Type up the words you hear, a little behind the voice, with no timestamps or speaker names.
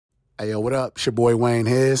Hey, yo, what up? It's your boy Wayne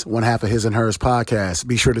His, one half of His and Hers podcast.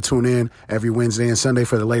 Be sure to tune in every Wednesday and Sunday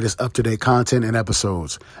for the latest up-to-date content and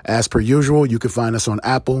episodes. As per usual, you can find us on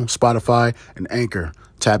Apple, Spotify, and Anchor.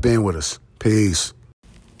 Tap in with us. Peace.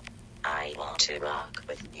 I want to rock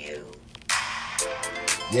with you.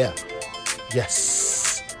 Yeah.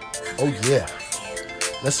 Yes. Oh, yeah.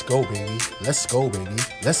 Let's go, baby. Let's go, baby.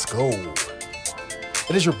 Let's go.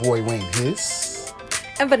 It is your boy Wayne His.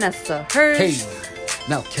 And Vanessa Hers. Hey.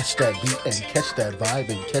 Now catch that beat and catch that vibe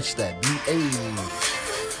and catch that beat. Hey.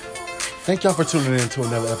 Thank y'all for tuning in to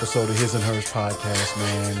another episode of His and Hers podcast,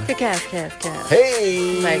 man. Cast.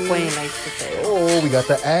 Hey. Like Wayne likes to say. Oh, we got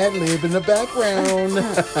the ad lib in the background.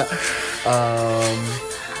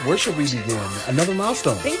 Where should we begin? Another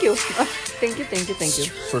milestone. Thank you. Thank you.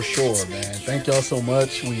 For sure, man. Thank y'all so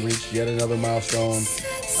much. We reached yet another milestone.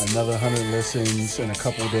 Another 100 listens in a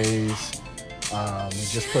couple days. We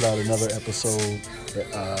just put out another episode.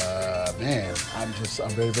 Man,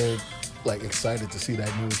 I'm very, very excited to see that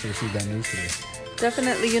news, to receive that news today.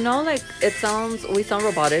 Definitely. We sound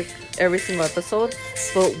robotic every single episode,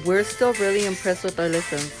 but we're still really impressed with our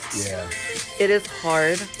listens. Yeah. It is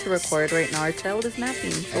hard to record right now. Our child is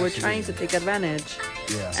napping, so Absolutely. we're trying to take advantage.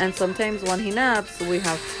 Yeah. And sometimes when he naps, we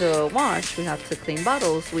have to wash, we have to clean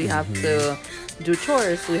bottles, we have to do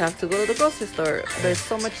chores, we have to go to the grocery store. There's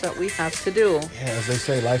so much that we have to do. Yeah, as they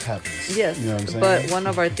say, life happens. Yes, you know what I'm saying? but one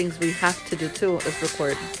of our things we have to do too is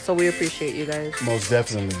record. So we appreciate you guys. Most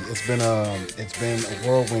definitely. It's been a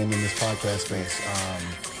whirlwind in this podcast space.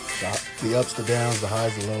 The ups, the downs, the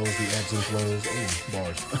highs, the lows, the ebbs and flows. Ooh,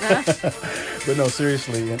 bars. But no,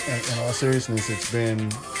 seriously, in all seriousness, it's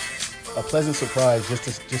been a pleasant surprise just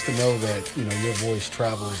to know that, you know, your voice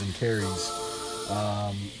travels and carries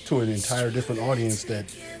to an entire different audience that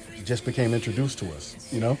just became introduced to us,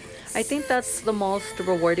 you know? I think that's the most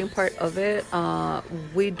rewarding part of it.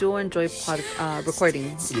 We do enjoy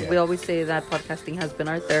recording. Yeah. We always say that podcasting has been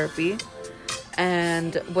our therapy.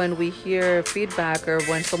 And when we hear feedback or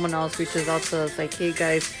when someone else reaches out to us, like, hey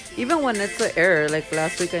guys, even when it's an error, like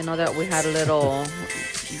last week, I know that we had a little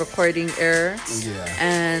recording error. Yeah.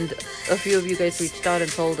 And a few of you guys reached out and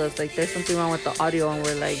told us, like, there's something wrong with the audio. And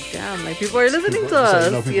we're like, damn, like, people are listening to us,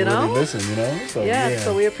 people you know? really listen, you know? So, yeah,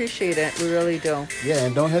 so we appreciate it. We really do. Yeah,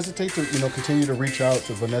 and don't hesitate to, continue to reach out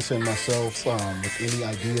to Vanessa and myself with any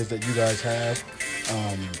ideas that you guys have.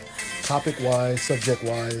 Topic-wise,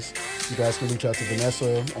 subject-wise, you guys can reach out to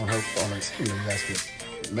Vanessa on her, you guys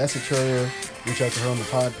can message her, reach out to her on the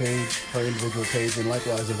pod page, her individual page, and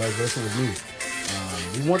likewise and vice versa with me.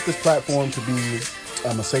 We want this platform to be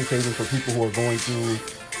a safe haven for people who are going through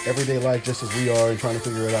everyday life just as we are and trying to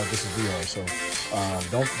figure it out just as we are. So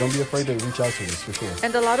don't be afraid to reach out to us, for sure.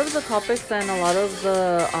 And a lot of the topics and a lot of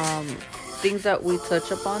the things that we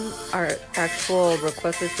touch upon are actual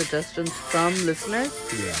requests or suggestions from listeners.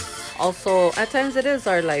 Yeah. Also, at times it is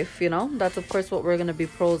our life, you know? That's, of course, what we're going to be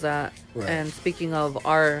pros at. Right. And speaking of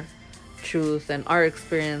our truth and our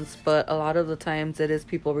experience, but a lot of the times it is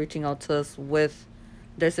people reaching out to us with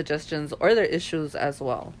their suggestions or their issues as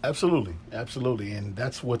well. Absolutely. And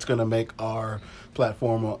that's what's going to make our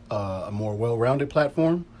platform a more well-rounded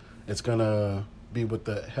platform. It's going to be with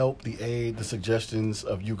the help, the aid, the suggestions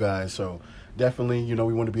of you guys. So definitely,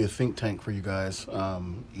 we want to be a think tank for you guys.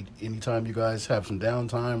 Anytime you guys have some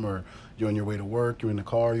downtime or you're on your way to work, you're in the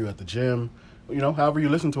car, you're at the gym, however you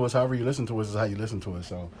listen to us is how you listen to us.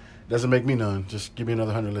 So it doesn't make me none. Just give me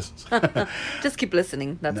another 100 listens. Just keep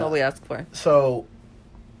listening. That's all we ask for. So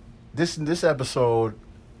this episode,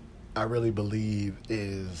 I really believe,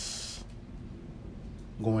 is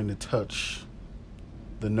going to touch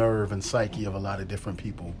the nerve and psyche of a lot of different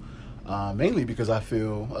people. Mainly because I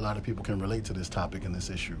feel a lot of people can relate to this topic and this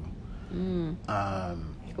issue.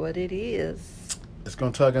 What it is. It's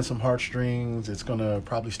going to tug on some heartstrings. It's going to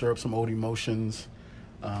probably stir up some old emotions.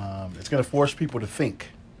 It's going to force people to think,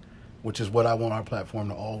 which is what I want our platform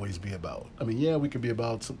to always be about. I mean, yeah, we could be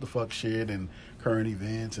about the fuck shit and current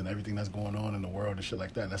events and everything that's going on in the world and shit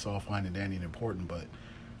like that. That's all fine and dandy and important. But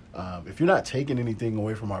if you're not taking anything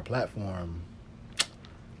away from our platform,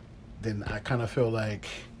 then I kind of feel like,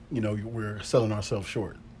 we're selling ourselves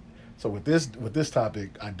short. So with this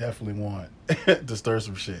topic, I definitely want to stir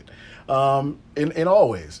some shit. In all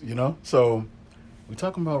ways, So we're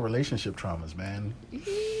talking about relationship traumas, man.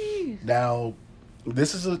 Now,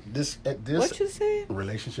 this What you say?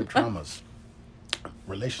 Relationship traumas.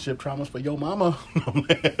 Relationship traumas for your mama.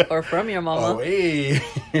 Or from your mama. Oh, hey.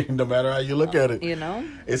 No matter how you look at it.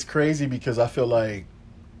 It's crazy because I feel like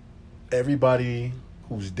everybody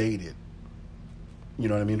who's dated,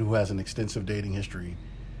 who has an extensive dating history,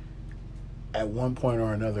 at one point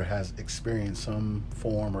or another has experienced some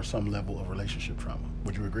form or some level of relationship trauma.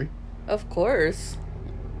 Would you agree? Of course.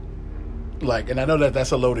 Like, and I know that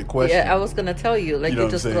that's a loaded question. Yeah, I was gonna tell you. Like, you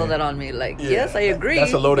just throw that on me. Like, Yeah, yes, I agree.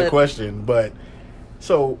 That's a loaded question, but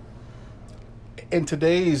so in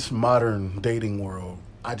today's modern dating world,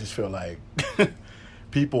 I just feel like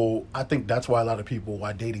people. I think that's why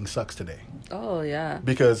why dating sucks today. Oh yeah.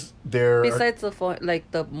 Because besides the like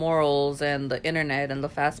the morals and the internet and the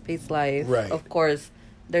fast-paced life, right? Of course,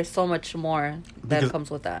 there's so much more that comes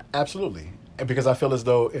with that. Absolutely, and because I feel as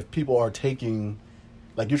though if people are taking,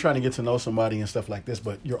 like, you're trying to get to know somebody and stuff like this,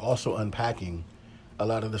 but you're also unpacking a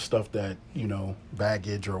lot of the stuff that,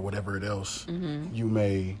 baggage or whatever else you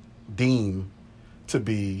may deem to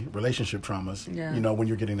be relationship traumas, when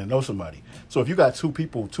you're getting to know somebody. So if you got two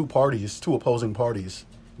opposing parties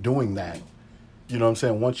doing that, you know what I'm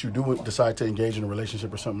saying? Once you do decide to engage in a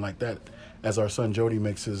relationship or something like that, as our son Jody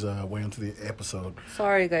makes his way into the episode.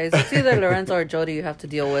 Sorry, guys. It's either Lorenzo or Jody you have to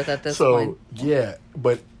deal with at this point. So, yeah,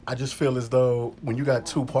 but I just feel as though when you got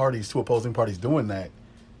two opposing parties doing that,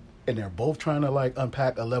 and they're both trying to, like,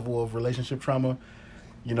 unpack a level of relationship trauma,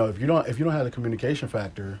 if you don't have the communication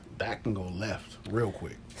factor, that can go left real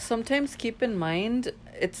quick. Sometimes keep in mind,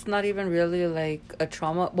 it's not even really like a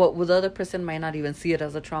trauma. Well, the other person might not even see it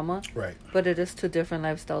as a trauma. Right. But it is two different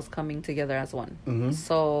lifestyles coming together as one. Mm-hmm.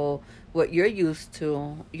 So what you're used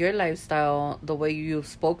to, your lifestyle, the way you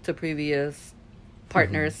spoke to previous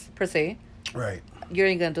partners, per se. Right. You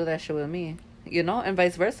ain't going to do that shit with me. And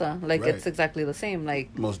vice versa. Like, right. It's exactly the same.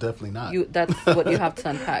 Like, most definitely not. That's what you have to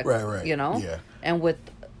unpack. Right. Yeah. And with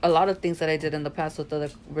a lot of things that I did in the past with other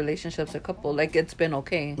relationships or couple, like, it's been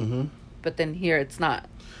okay. Mm-hmm. But then here it's not.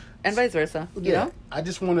 And vice versa. You know? I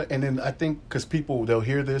just want to, and then I think because people, they'll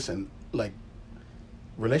hear this and, like,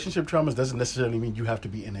 relationship traumas doesn't necessarily mean you have to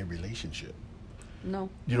be in a relationship. No.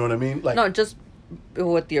 You know what I mean? Like, no, just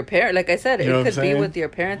with your parent. Like I said, it could be with your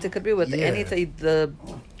parents. It could be with the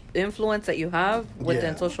influence that you have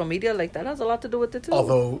within social media. Like, that has a lot to do with it too.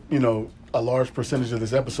 Although, a large percentage of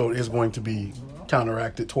this episode is going to be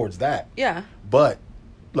counteracted towards that. Yeah. But,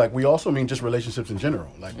 like, we also mean just relationships in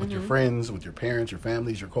general. Like, with your friends, with your parents, your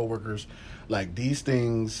families, your coworkers. Like, these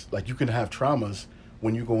things, like, you can have traumas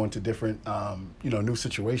when you go into different, new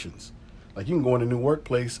situations. Like, you can go in a new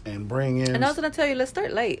workplace and bring in... And I was going to tell you, let's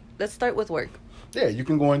start light. Let's start with work. Yeah, you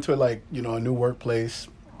can go into, like, a new workplace,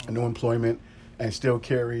 a new employment, and still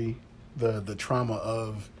carry the trauma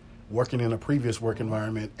of working in a previous work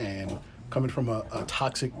environment and coming from a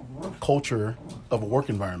toxic culture of a work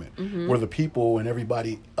environment where the people and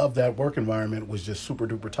everybody of that work environment was just super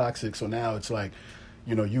duper toxic. So now it's like,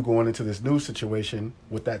 you going into this new situation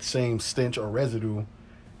with that same stench or residue,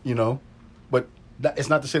 but it's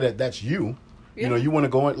not to say that that's you. Yeah. You want to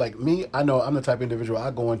go in, like me, I know I'm the type of individual,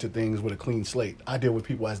 I go into things with a clean slate. I deal with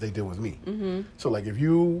people as they deal with me. Mm-hmm. So, like, if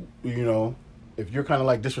if you're kind of,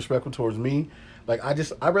 like, disrespectful towards me, like,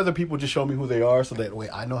 I'd rather people just show me who they are so that way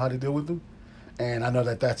I know how to deal with them. And I know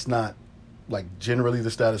that that's not, like, generally the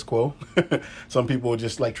status quo. Some people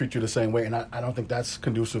just, like, treat you the same way. And I don't think that's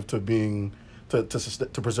conducive to being, to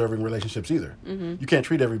preserving relationships either. Mm-hmm. You can't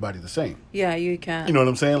treat everybody the same. Yeah, you can't. You know what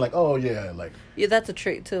I'm saying? Like, oh, yeah, like... Yeah, that's a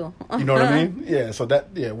trait, too. You know what I mean? Yeah, so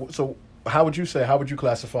so how would you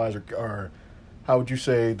classify or how would you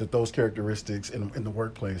say that those characteristics in the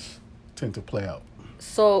workplace tend to play out?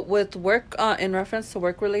 So with work, in reference to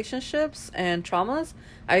work relationships and traumas,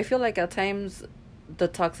 I feel like at times the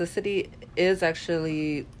toxicity is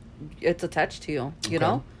actually, it's attached to you, you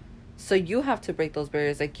know? So you have to break those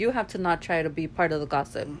barriers. Like, you have to not try to be part of the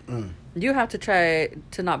gossip. You have to try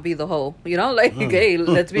to not be the hoe, Like, hey,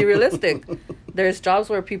 let's be realistic. There's jobs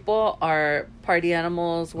where people are party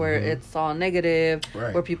animals, where it's all negative,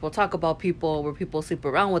 where people talk about people, where people sleep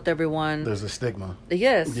around with everyone. There's a stigma.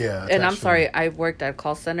 Yes. Yeah. And I'm sorry, I've worked at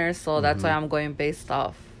call centers, so that's why I'm going based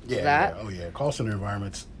off that. Yeah. Oh, yeah. Call center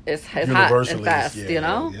environments. It's hot and fast,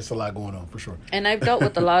 It's a lot going on, for sure. And I've dealt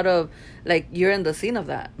with a lot of, like, you're in the scene of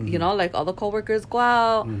that, like, all the coworkers go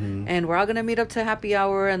out, and we're all going to meet up to happy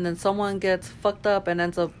hour, and then someone gets fucked up and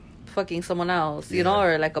ends up fucking someone else,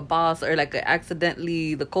 or, like, a boss, or, like,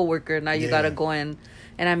 accidentally the coworker, now you got to go in.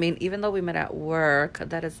 And, I mean, even though we met at work,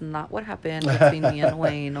 that is not what happened between me and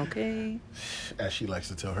Wayne, okay? As she likes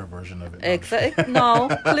to tell her version of it. No,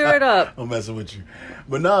 clear it up. I'm messing with you.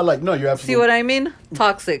 But no, like, no, you're absolutely... See what I mean?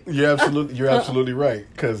 Toxic. You're absolutely right.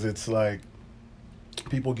 Because it's like,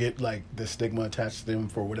 people get, like, the stigma attached to them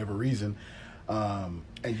for whatever reason. And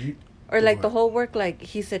you... Or, like, the whole work, like,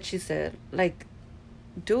 he said, she said. Like,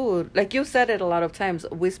 dude, like, you said it a lot of times.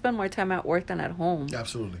 We spend more time at work than at home.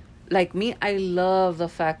 Absolutely. Like, me, I love the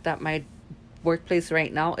fact that my workplace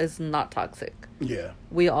right now is not toxic. Yeah.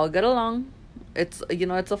 We all get along. It's,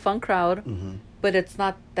 it's a fun crowd, Mm-hmm. but it's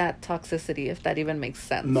not that toxicity, if that even makes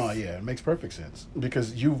sense. No, yeah, it makes perfect sense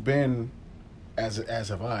because you've been, as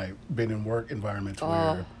have I, been in work environments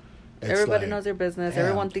where it's everybody like, knows your business. damn,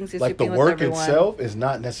 Everyone thinks you're like the sleeping with work everyone. itself is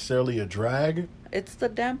not necessarily a drag, It's the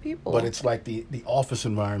damn people. but it's like the office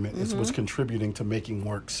environment is Mm-hmm. what's contributing to making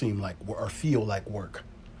work seem like or feel like work.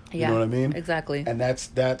 You yeah, know what I mean? Exactly. And that's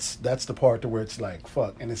the part to where it's like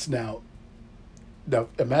fuck, and it's now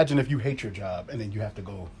imagine if you hate your job and then you have to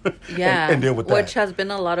go Yeah, and deal with that, which has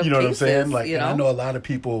been a lot of you know cases, what I'm saying? Like, you and know? I know a lot of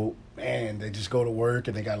people, man, they just go to work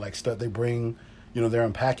and they got like stuff they bring. They're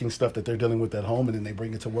unpacking stuff that they're dealing with at home, and then they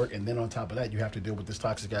bring it to work. And then on top of that, you have to deal with this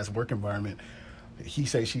toxic ass work environment. He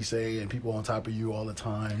say, she say, and people on top of you all the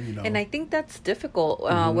time. And I think that's difficult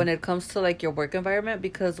when it comes to like your work environment,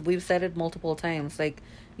 because we've said it multiple times. Like,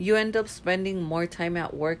 you end up spending more time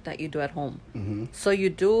at work than you do at home. Mm-hmm. So you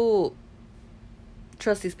do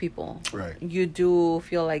trust these people. Right. You do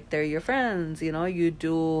feel like they're your friends. You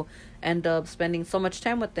do end up spending so much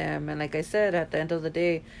time with them. And like I said, at the end of the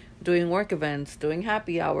day, doing work events, doing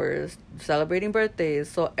happy hours, celebrating birthdays.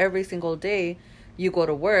 So every single day you go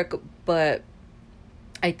to work, but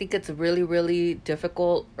I think it's really, really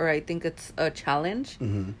difficult, or I think it's a challenge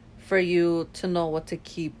Mm-hmm. for you to know what to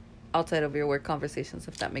keep outside of your work conversations,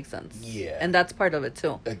 if that makes sense. Yeah. And that's part of it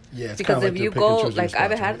too. Yeah, it's Because kinda if like you they're pick and go, choosing like, their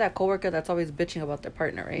I've spots, had right? that coworker that's always bitching about their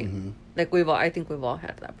partner, right? Mm-hmm. Like, I think we've all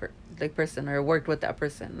had that person, or worked with that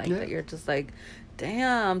person, like, Yeah. that you're just like,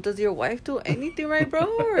 damn, does your wife do anything right, bro?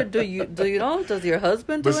 Or does your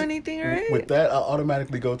husband do But see, anything right? With that, I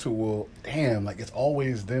automatically go to, well, damn, like it's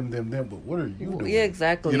always them, but what are you doing? Yeah,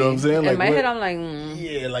 exactly. You know what I'm saying? In Like, my what- head, I'm like,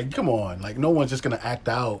 Yeah, like come on, like no one's just gonna act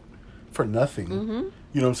out for nothing. Mm-hmm.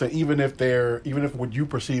 You know what I'm saying? Even if what you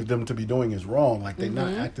perceive them to be doing is wrong, like they're not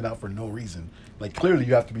Mm-hmm. acting out for no reason. Like clearly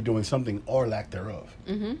you have to be doing something or lack thereof.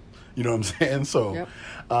 Mm-hmm. You know what I'm saying? So, Yep.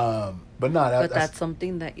 but no, But that's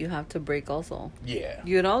something that you have to break also. yeah,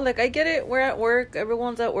 Like, I get it. We're at work.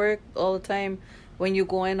 Everyone's at work all the time. When you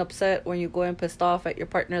go in upset, when you go in pissed off at your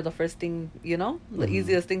partner, the first thing, the Mm-hmm.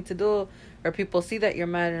 easiest thing to do, or people see that you're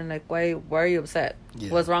mad and like, why are you upset?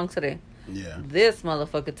 Yeah. What's wrong today? yeah. This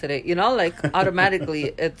motherfucker today. Like,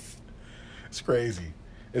 automatically it's It's crazy.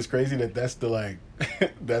 It's crazy that's the like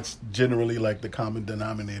that's generally like the common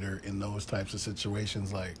denominator in those types of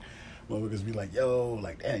situations. Like motherfuckers be like, yo,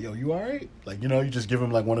 like, damn, yo, you all right? Like, you just give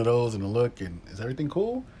them like one of those and a look and is everything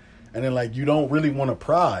cool? And then like you don't really want to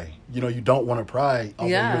pry. You don't want to pry. Although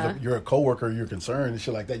Yeah. you're a coworker, you're concerned and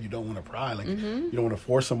shit like that. You don't want to pry. Like Mm-hmm. you don't want to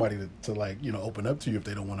force somebody to like open up to you if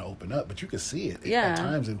they don't want to open up. But you can see it Yeah. at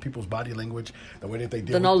times in people's body language, the way that they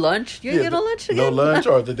deal. the no lunch. You Yeah, get no lunch no again? lunch,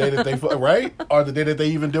 or the day that they right, or the day that they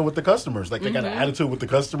even deal with the customers. Like they got an attitude with the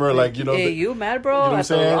customer. Like Hey, the- you mad, you bro? know what I'm At the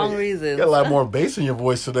saying? wrong You reasons. got a lot more bass in your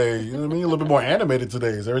voice today. You know what I mean? A little bit more animated today.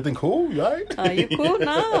 Is everything cool? You all right? You cool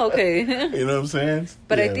now? Okay. You know what I'm saying?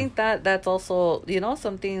 But I Yeah. think that's also,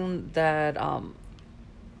 something that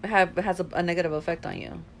has a negative effect on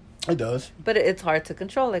you. it does. But it's hard to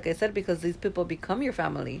control, like I said, because these people become your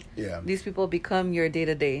family. Yeah. These people become your day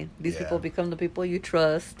to day. These Yeah. people become the people you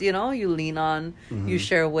trust, you lean on, Mm-hmm. you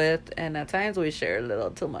share with, and at times we share a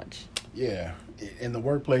little too much. Yeah. In the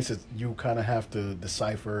workplace, you kind of have to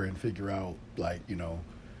decipher and figure out, like,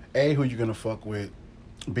 A, who you're going to fuck with,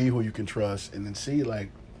 B, who you can trust, and then C,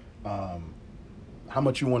 like, how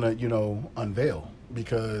much you want to, unveil.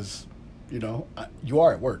 Because, you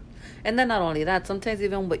are at work. And then not only that, sometimes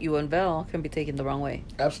even what you unveil can be taken the wrong way.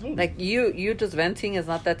 Absolutely. Like, you just venting is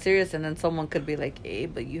not that serious, and then someone could be like, hey,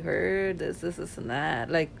 but you heard this, and that.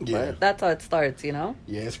 Like, Yeah. but that's how it starts, Yeah,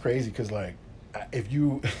 it's crazy because, like, if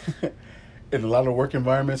you, in a lot of work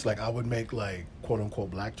environments, like, I would make, like,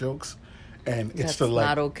 quote-unquote black jokes. And it's That's to, like,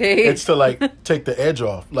 not okay. It's to, like, take the edge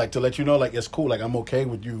off. Like, to let you know, like, it's cool. Like, I'm okay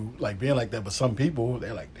with you, like, being like that. But some people,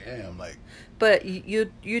 they're like, damn, like. But you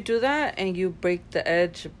do that and you break the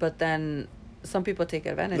edge, but then some people take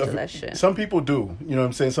advantage of that shit. Some people do. You know what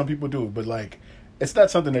I'm saying? Some people do. But, like, it's not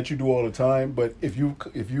something that you do all the time. But if you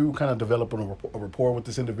kind of develop a rapport with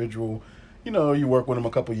this individual, you work with them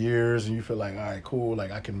a couple years and you feel like, all right, cool. Like,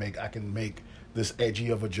 I can make this edgy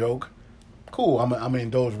of a joke. Cool. I'm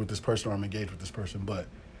indulge with this person or I'm engaged with this person. But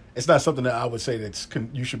it's not something that I would say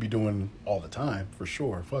you should be doing all the time, for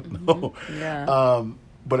sure. Fuck no. Yeah.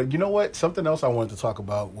 But you know what? Something else I wanted to talk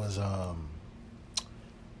about was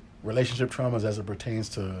relationship traumas as it pertains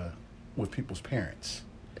to with people's parents.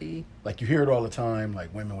 Like you hear it all the time,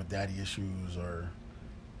 like women with daddy issues, or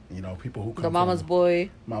people who come The mama's from,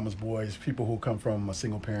 boys, people who come from a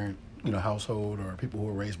single parent household, or people who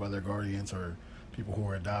are raised by their guardians, or people who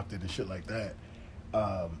were adopted and shit like that.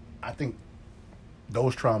 I think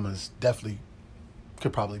those traumas definitely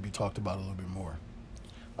could probably be talked about a little bit more.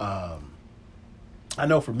 I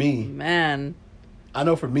know for me,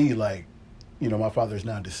 like, you know, my father is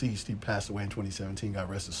now deceased. He passed away in 2017, God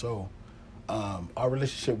rest his soul. Our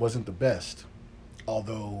relationship wasn't the best.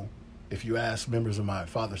 Although, if you ask members of my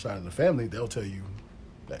father's side of the family, they'll tell you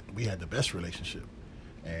that we had the best relationship.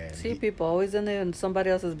 And people always in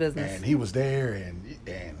somebody else's business. And he was there,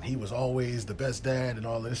 and he was always the best dad and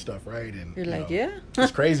all this stuff, right? And you're like, yeah.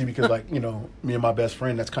 It's crazy because, like, you know, me and my best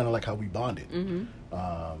friend, that's kind of like how we bonded. You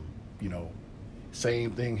know,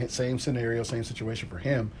 same thing, same scenario, same situation for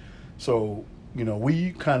him. So, you know,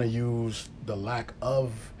 we kind of use the lack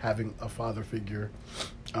of having a father figure.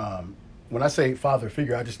 When I say father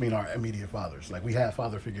figure, I just mean our immediate fathers. Like, we have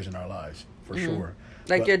father figures in our lives, for sure.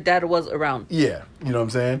 Like, your dad was around. Yeah, you know what I'm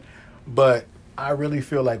saying? But I really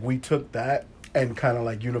feel like we took that and kind of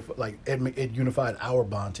like it unified our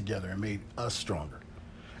bond together and made us stronger.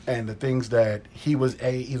 And the things that he was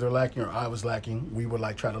either lacking or I was lacking, we would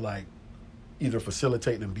like try to like either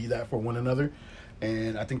facilitate and be that for one another.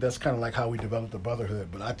 And I think that's kind of like how we developed the brotherhood.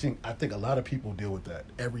 But I think a lot of people deal with that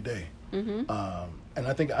every day. And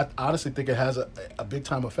I honestly think it has a big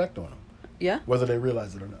time effect on them. Yeah. Whether they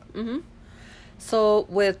realize it or not. So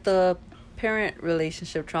with the parent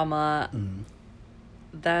relationship trauma,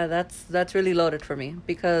 that's really loaded for me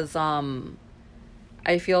because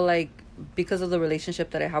I feel like because of the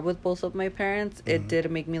relationship that I have with both of my parents, it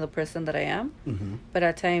did make me the person that I am. But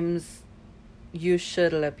at times, you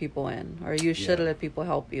should let people in, or you should let people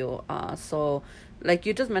help you. So, like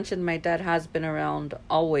you just mentioned, my dad has been around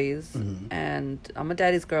always, and I'm a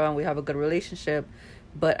daddy's girl, and we have a good relationship.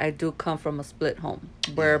 But I do come from a split home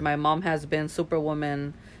where my mom has been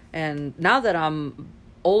superwoman, and now that I'm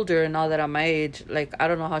older, now that I'm my age, like I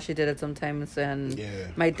don't know how she did it sometimes. And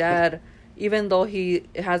my dad, even though he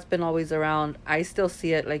has been always around, I still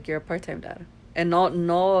see it like you're a part-time dad. And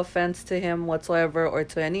no offense to him whatsoever, or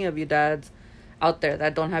to any of you dads out there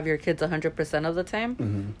that don't have your kids 100% of the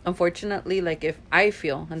time. Unfortunately, like if I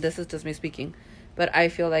feel, and this is just me speaking, but I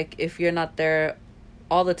feel like if you're not there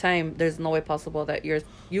all the time, there's no way possible that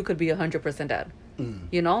you could be 100% dad.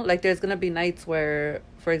 You know, like there's gonna be nights where,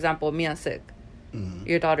 for example, Mia's sick,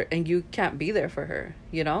 your daughter, and you can't be there for her,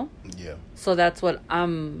 you know. So that's what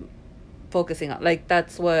I'm focusing on. Like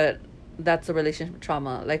that's a relationship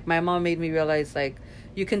trauma. Like my mom made me realize, like,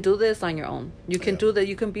 you can do this on your own. You can do that.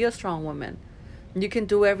 You can be a strong woman. You can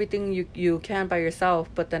do everything you can by yourself.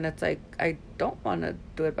 But then it's like, I don't want to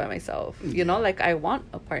do it by myself. You know, like I want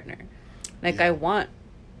a partner. Like I want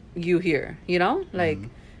you here, you know, like,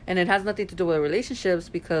 and it has nothing to do with relationships,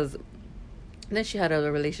 because then she had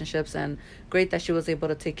other relationships, and great that she was able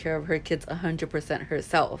to take care of her kids 100%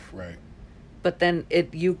 herself. Right. But then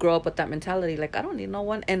you grow up with that mentality, like, I don't need no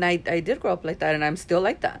one. And I did grow up like that, and I'm still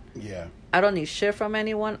like that. Yeah. I don't need shit from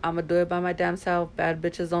anyone. I'm gonna do it by my damn self. Bad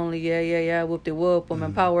bitches only. Yeah. Whoop-de-whoop.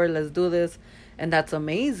 Woman power. Let's do this. And that's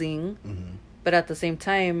amazing. But at the same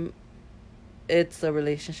time, it's a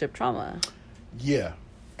relationship trauma. Yeah.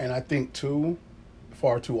 And I think, too,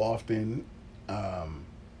 far too often,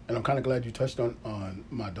 and I'm kind of glad you touched on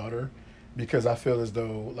my daughter, because I feel as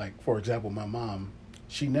though, like, for example, my mom,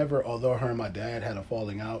 she never, although her and my dad had a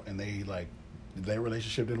falling out and their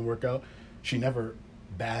relationship didn't work out, she never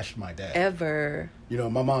bashed my dad. Ever. You know,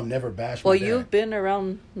 my mom never bashed my dad. Well, you've been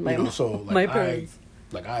around my parents.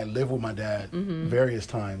 I lived with my dad various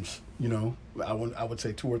times, you know. I would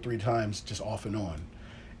say 2 or 3 times, just off and on.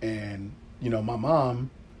 And, you know, my mom,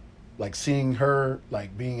 like, seeing her,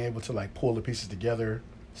 like, being able to, like, pull the pieces together,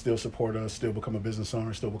 still support us, still become a business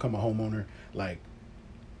owner, still become a homeowner, like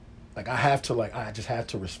I just have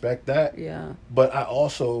to respect that. Yeah. But I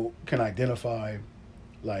also can identify,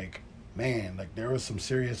 like, man, like, there was some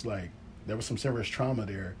serious trauma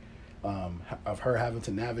there, of her having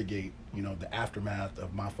to navigate, you know, the aftermath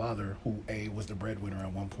of my father, who was the breadwinner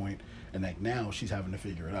at one point, and like now she's having to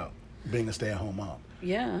figure it out, being a stay-at-home mom.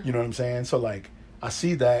 Yeah. You know what I'm saying? So, like, I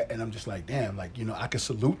see that, and I'm just like, damn, like, you know, I can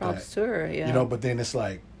salute Props that. to her, yeah. You know, but then it's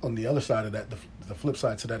like, on the other side of that, the flip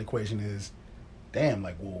side to that equation is, damn,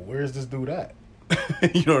 like, well, where's this dude at?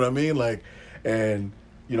 You know what I mean? Like, and,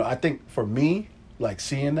 you know, I think for me, like,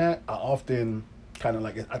 seeing that, I often kind of,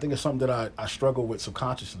 like, I think it's something that I struggle with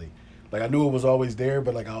subconsciously. Like, I knew it was always there,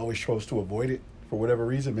 but, like, I always chose to avoid it for whatever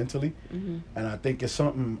reason mentally. And I think it's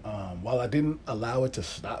something, while I didn't allow it to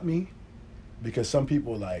stop me, because some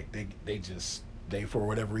people, like, they for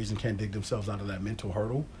whatever reason can't dig themselves out of that mental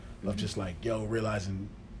hurdle of just like, realizing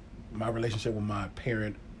my relationship with my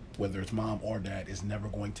parent, whether it's mom or dad, is never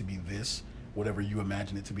going to be this, whatever you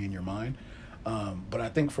imagine it to be in your mind. But I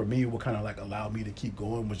think for me, what kind of like allowed me to keep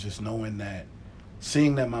going was just knowing that,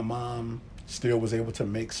 seeing that my mom still was able to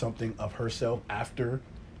make something of herself after,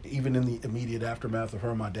 even in the immediate aftermath of her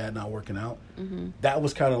and my dad not working out. That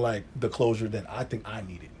was kind of like the closure that I think I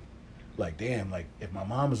needed. Like, damn, like if my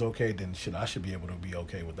mom is okay, then shit, I should be able to be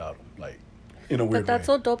okay without him. Like, in a weird But that's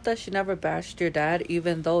way. so dope that she never bashed your dad,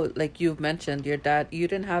 even though, like you've mentioned, your dad, you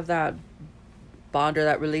didn't have that bond or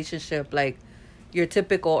that relationship like your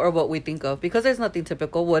typical, or what we think of, because there's nothing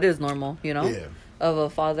typical. What is normal, Yeah. of a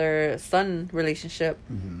father-son relationship.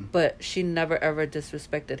 But she never ever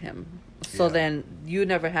disrespected him. So Yeah. then you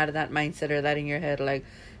never had that mindset or that in your head, like,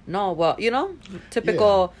 no, well,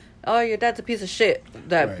 typical. Oh, your dad's a piece of shit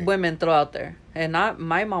that Right. women throw out there, and not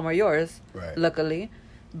my mom or yours, Right. luckily,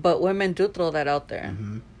 but women do throw that out there,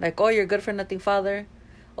 like, oh, you're good for nothing, father.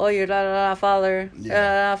 Oh, you're la la la father, Yeah. la,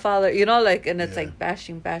 la, la, father. And it's Yeah. like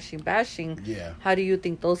bashing. Yeah. How do you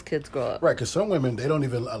think those kids grow up? Right, because some women, they don't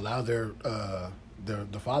even allow their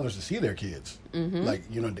the fathers to see their kids. Like,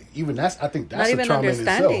 even I think that's Not a even trauma in itself.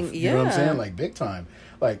 understanding, You know what I'm yeah. saying? Like, big time.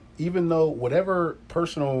 Like, even though whatever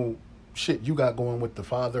personal shit you got going with the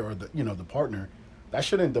father or the partner, that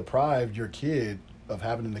shouldn't deprive your kid of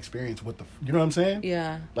having an experience with you know what I'm saying?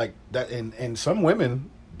 Yeah. Like that, and some women,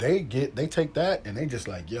 they take that and they just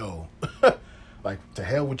like, yo, like, to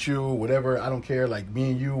hell with you, whatever, I don't care, like,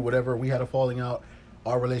 me and you, whatever, we had a falling out,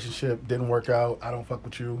 our relationship didn't work out, I don't fuck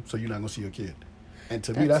with you, so you're not gonna see your kid. And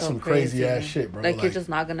to me, that's so some crazy ass shit, bro. Like, you're just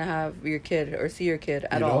not gonna have your kid or see your kid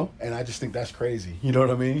at all. And I just think that's crazy. You know what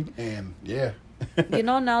I mean? And yeah.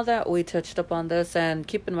 Now that we touched upon this, and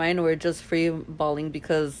keep in mind, we're just free balling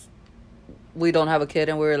because we don't have a kid,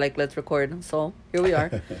 and we were like, let's record. So here we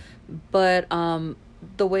are. But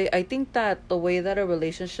the way that a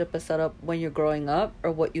relationship is set up when you're growing up,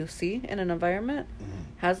 or what you see in an environment,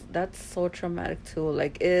 that's so traumatic too.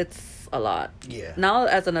 Like, it's a lot. Yeah. Now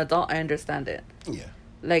as an adult, I understand it. Yeah.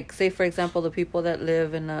 Like, say for example, the people that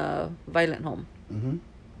live in a violent home.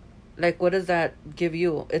 Like, what does that give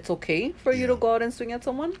you? It's okay for you to go out and swing at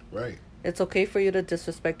someone? Right. It's okay for you to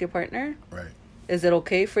disrespect your partner? Right. Is it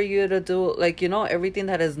okay for you to do, like, everything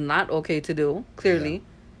that is not okay to do, clearly?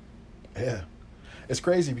 Yeah. It's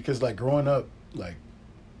crazy because, like, growing up, like,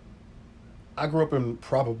 I grew up in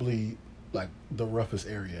probably, like, the roughest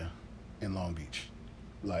area in Long Beach.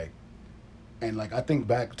 Like, and, like, I think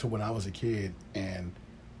back to when I was a kid, and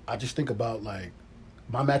I just think about, like,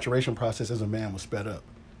 my maturation process as a man was sped up.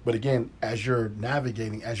 But again, as you're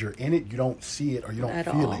navigating, as you're in it, you don't see it or you don't At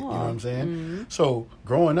feel all. it. You know what I'm saying? So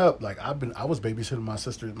growing up, like, I was babysitting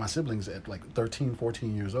my siblings at like 13,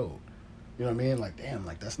 14 years old. You know what I mean? Like, damn,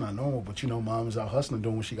 like, that's not normal. But mom's out hustling,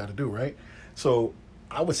 doing what she got to do, right? So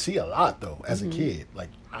I would see a lot though as a kid. Like,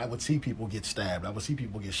 I would see people get stabbed. I would see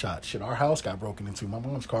people get shot. Shit, our house got broken into. My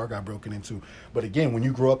mom's car got broken into. But again, when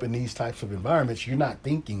you grow up in these types of environments, you're not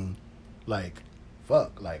thinking like,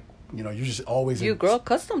 fuck, like, you just always... You grow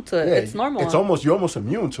accustomed to it. Yeah, It's normal. You're almost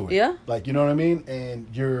immune to it. Yeah. Like, you know what I mean? And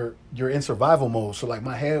you're in survival mode. So, like,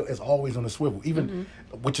 my head is always on the swivel. Even,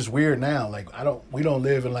 which is weird now. Like, we don't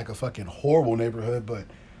live in like a fucking horrible neighborhood, but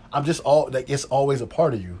I'm just like, it's always a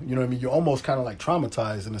part of you. You know what I mean? You're almost kind of like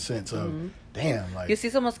traumatized in a sense of, damn, like... You see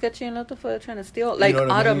someone sketchy and left the foot trying to steal, like, know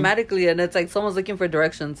what I mean? automatically, and it's like someone's looking for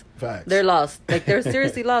directions. Facts. They're lost. Like, they're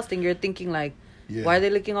seriously lost, and you're thinking, like, Yeah. why are they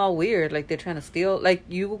looking all weird? Like, they're trying to steal. Like,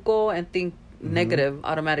 you go and think negative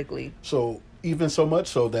automatically. So, even so much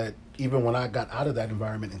so that even when I got out of that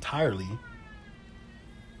environment entirely...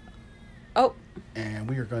 Oh. And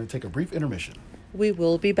we are going to take a brief intermission. We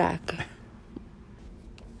will be back.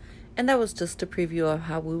 And that was just a preview of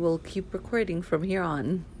how we will keep recording from here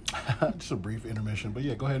on. Just a brief intermission. But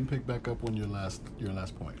yeah, go ahead and pick back up on your last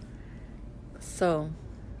point. So,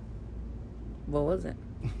 what was it?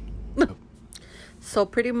 So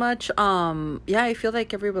pretty much, I feel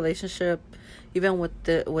like every relationship, even with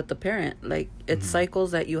the parent, like, it's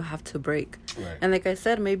cycles that you have to break. Right. And like I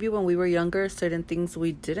said, maybe when we were younger, certain things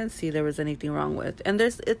we didn't see there was anything wrong with. And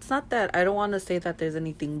it's not that, I don't want to say that there's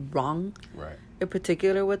anything wrong Right. in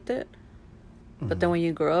particular with it. But then when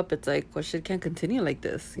you grow up, it's like, well, shit can't continue like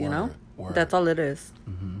this, you know? Word. That's all it is.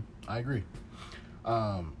 I agree.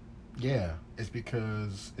 Yeah, it's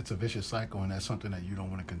because it's a vicious cycle, and that's something that you don't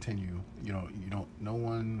want to continue. No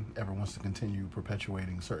one ever wants to continue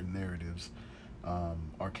perpetuating certain narratives,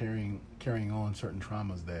 or carrying on certain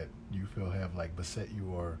traumas that you feel have, like, beset you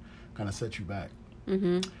or kind of set you back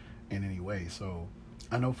in any way. So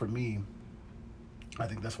I know for me, I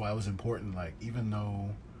think that's why it was important. Like, even though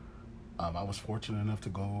I was fortunate enough to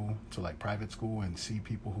go to, like, private school and see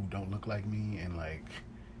people who don't look like me, and, like,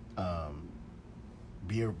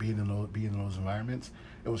 being in those environments,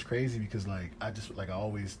 it was crazy because like I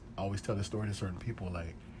always tell this story to certain people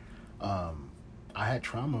like, I had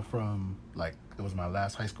trauma from like it was my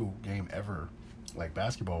last high school game ever, like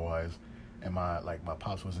basketball wise, and my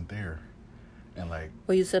pops wasn't there, and like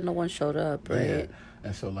Well, you said no one showed up, right? yeah,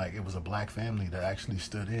 and so like it was a black family that actually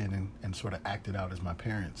stood in and sort of acted out as my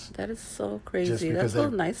parents. That is so Just crazy. because That's so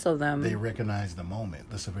nice of them. They recognized the moment,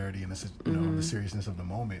 the severity and the seriousness of the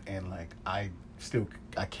moment, and like I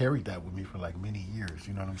carried that with me for like many years.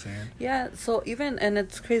 You know what I'm saying? Yeah, so even, and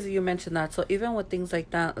it's crazy you mentioned that. So even with things like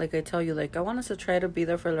that, like I tell you, like I want us to try to be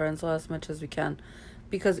there for Lorenzo as much as we can.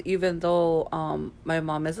 Because even though my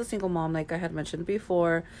mom is a single mom, like I had mentioned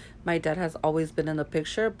before, my dad has always been in the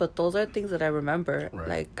picture. But those are things that I remember. Right.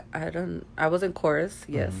 Like I was in chorus.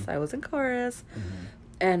 Yes, I was in chorus.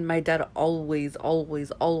 And my dad always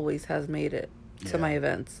has made it to my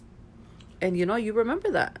events. And you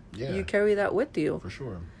remember that. Yeah. You carry that with you. For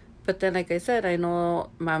sure. But then, like I said,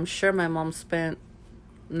 I'm sure my mom spent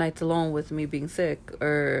nights alone with me being sick,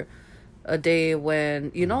 or a day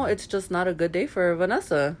when, it's just not a good day for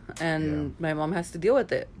Vanessa. And my mom has to deal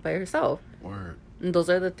with it by herself. Word. And those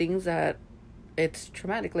are the things that it's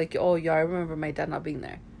traumatic. Like, oh, yeah, I remember my dad not being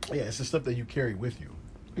there. Yeah, it's the stuff that you carry with you.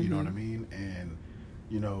 You know what I mean? And,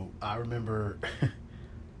 I remember...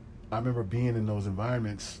 I remember being in those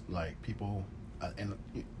environments, like people, and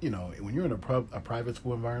when you're in a private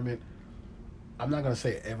school environment, I'm not gonna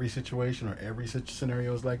say every situation or every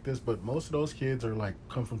scenario is like this, but most of those kids are like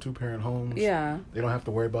come from 2-parent homes. Yeah, they don't have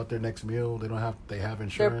to worry about their next meal. They have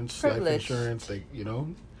insurance, life insurance.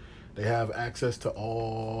 They have access to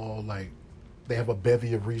all they have a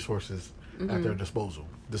bevy of resources at their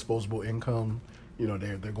disposable income.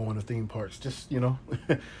 They're going to theme parks, just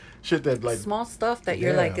shit that like small stuff that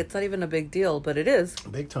you're like, it's not even a big deal, but it is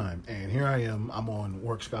big time. And here I am, I'm on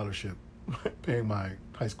work scholarship, paying my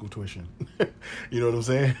high school tuition. You know what I'm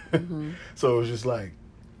saying? So it was just like,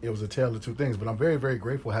 it was a tale of two things. But I'm very, very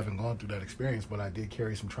grateful having gone through that experience. But I did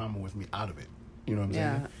carry some trauma with me out of it. You know what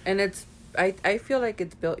I'm saying? And I feel like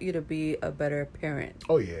it's built you to be a better parent.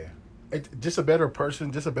 Oh yeah, just a better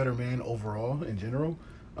person, just a better man overall in general.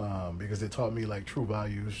 Because it taught me like true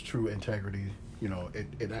values, true integrity.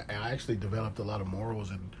 I actually developed a lot of morals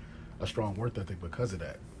and a strong work ethic because of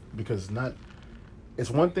that. Because it's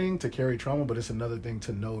one thing to carry trauma, but it's another thing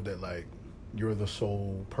to know that like you're the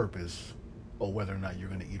sole purpose of whether or not you're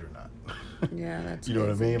going to eat or not. Yeah, that's you know what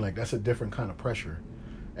I mean? Like that's a different kind of pressure.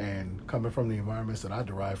 And coming from the environments that I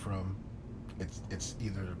derive from,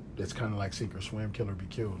 it's kind of like sink or swim, kill or be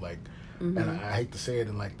killed. Like, and I hate to say it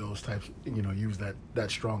in like those types, use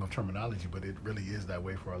that strong of terminology, but it really is that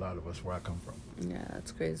way for a lot of us where I come from. Yeah,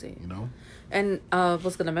 that's crazy. And I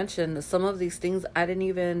was going to mention some of these things, I didn't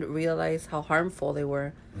even realize how harmful they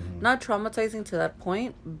were. Not traumatizing to that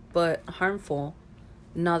point, but harmful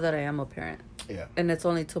now that I am a parent. Yeah. And it's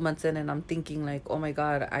only 2 months in, and I'm thinking like, oh my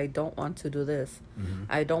God, I don't want to do this.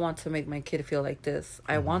 I don't want to make my kid feel like this.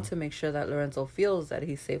 I want to make sure that Lorenzo feels that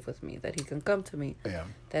he's safe with me, that he can come to me,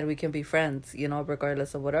 that we can be friends,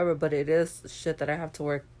 regardless of whatever. But it is shit that I have to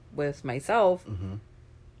work with myself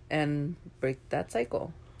and break that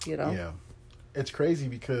cycle, Yeah. It's crazy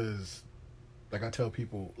because, like I tell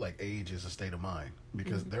people, like age is a state of mind.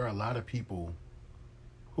 Because there are a lot of people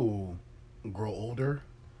who grow older.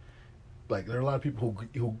 Like, there are a lot of people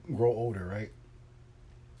who grow older, right?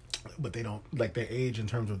 But they don't, like, their age in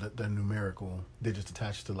terms of the numerical digits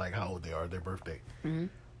attached to, like, how old they are, their birthday.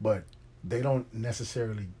 But they don't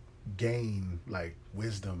necessarily gain, like,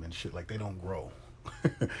 wisdom and shit. Like, they don't grow.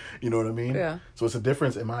 You know what I mean? Yeah. So it's a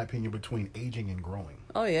difference, in my opinion, between aging and growing.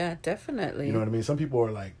 Oh, yeah, definitely. You know what I mean? Some people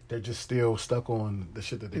are, like, they're just still stuck on the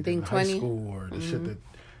shit that they did in high school or the shit that,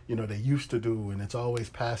 they used to do. And it's always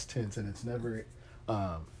past tense and it's never...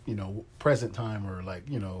 present time or like,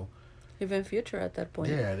 even future at that point.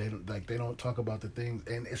 Yeah, they don't talk about the things,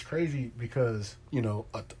 and it's crazy because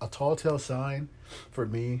a tall tale sign for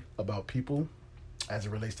me about people as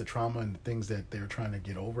it relates to trauma and the things that they're trying to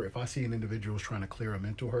get over. If I see an individual is trying to clear a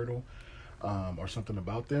mental hurdle, or something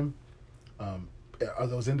about them, are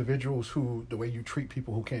those individuals who the way you treat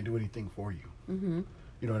people who can't do anything for you.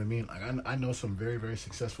 You know what I mean? Like I know some very, very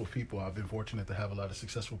successful people. I've been fortunate to have a lot of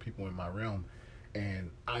successful people in my realm.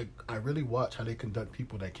 And I really watch how they conduct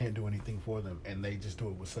people that can't do anything for them, and they just do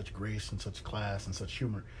it with such grace and such class and such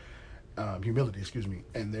humility,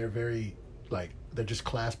 and they're very, like, they're just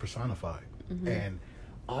class personified. And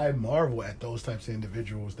I marvel at those types of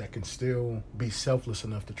individuals that can still be selfless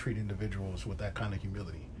enough to treat individuals with that kind of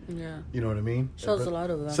humility. Yeah. You know what I mean? Shows a lot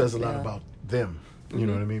of them. Says a lot about them. You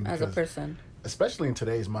know what I mean? Because, as a person. especially in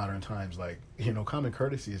today's modern times, like, common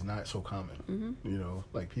courtesy is not so common.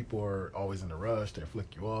 Like, people are always in a rush. They'll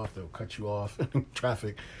flick you off. They'll cut you off in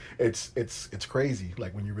traffic. It's crazy,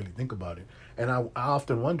 like, when you really think about it. And I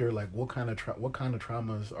often wonder, like, what kind of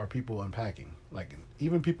traumas are people unpacking? Like,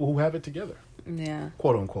 even people who have it together. Yeah.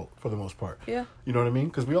 Quote unquote, for the most part. Yeah. You know what I mean?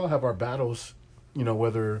 Because we all have our battles,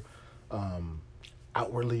 whether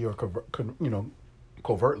outwardly or,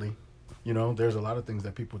 covertly. There's a lot of things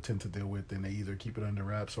that people tend to deal with, and they either keep it under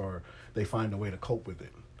wraps or they find a way to cope with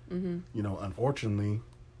it. Unfortunately,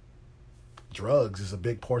 drugs is a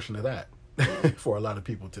big portion of that for a lot of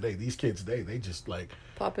people today. These kids today, they just like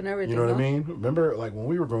popping everything. You know what I mean? Remember, like, when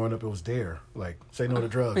we were growing up, it was dare, like, say no to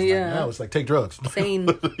drugs. Yeah. Like, now it's like, take drugs. Sane.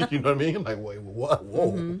 You know what I mean? Like, wait, what?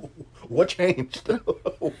 Whoa, what changed?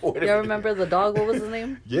 You remember the dog? What was his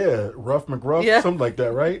name? Yeah, Rough McGruff, something like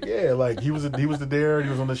that, right? Yeah, like he was the dare. He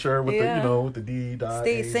was on the shirt with the with the D.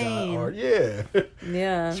 Stay A. sane. R. Yeah,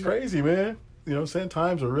 yeah, it's crazy, man. Saying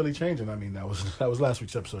times are really changing. I mean, that was last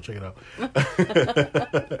week's episode. Check it out.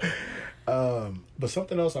 But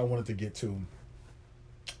something else I wanted to get to,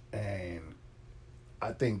 and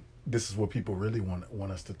I think this is what people really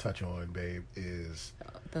want us to touch on, babe, is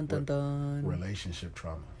relationship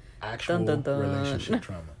trauma. Actual relationship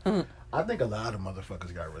trauma. I think a lot of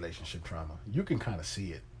motherfuckers got relationship trauma. You can kind of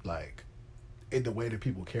see it, like, in the way that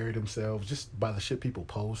people carry themselves, just by the shit people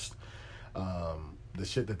post, the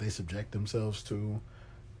shit that they subject themselves to.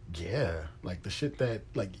 Yeah, like the shit that,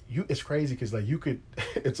 like, it's crazy because, like, you could,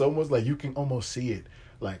 it's almost like you can almost see it.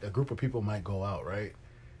 Like, a group of people might go out, right?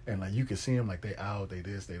 And, like, you can see them, like, they out, they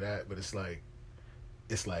this, they that, but it's like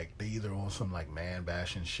they either on some, like, man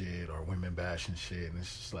bashing shit or women bashing shit, and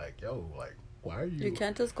it's just like, yo, like, why are you? You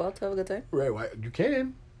can't just go out to have a good time. Right? Why you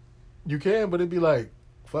can, but it'd be like,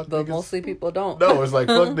 fuck. But niggas. Mostly people don't. No, it's like,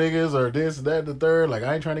 fuck niggas or this, that, the third. Like,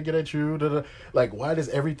 I ain't trying to get at you. Da-da. Like, why does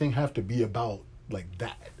everything have to be about, like,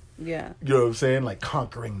 that? Yeah. You know what I'm saying? Like,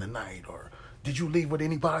 conquering the night, or did you leave with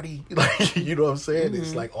anybody? Like, you know what I'm saying?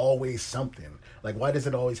 It's like always something. Like, why does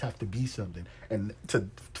it always have to be something? And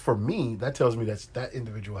for me, that tells me that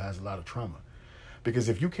individual has a lot of trauma. Because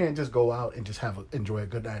if you can't just go out and just enjoy a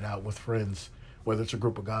good night out with friends, whether it's a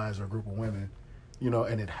group of guys or a group of women,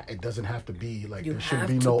 and it doesn't have to be like, there shouldn't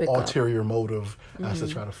be no ulterior motive as to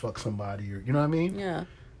try to fuck somebody, or, you know what I mean? Yeah.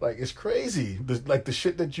 Like, it's crazy. Like, the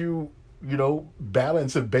shit that you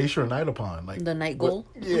balance and base your night upon. Like, the night goal?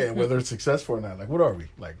 Yeah, whether it's successful or not. Like, what are we?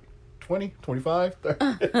 Like, 20, 25,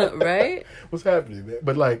 30? Right? What's happening, man?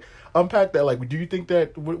 But, like, unpack that. Like, do you think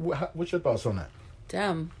that, what's your thoughts on that?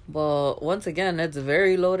 Damn. Well, once again, it's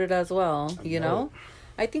very loaded as well, you know?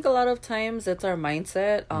 I think a lot of times it's our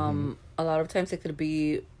mindset. A lot of times it could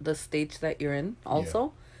be the stage that you're in also.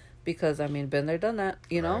 Yeah. Because, I mean, been there, done that,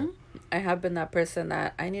 you know? I have been that person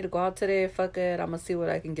that I need to go out today. Fuck it. I'm going to see what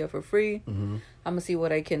I can get for free. I'm going to see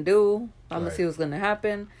what I can do. I'm going to see what's going to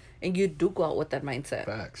happen. And you do go out with that mindset.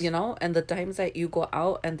 Facts. You know? And the times that you go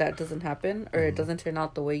out and that doesn't happen or it doesn't turn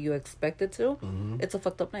out the way you expect it to, it's a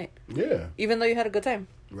fucked up night. Yeah. Even though you had a good time.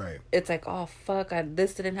 Right. It's like, oh, fuck,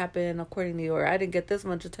 this didn't happen accordingly, or I didn't get this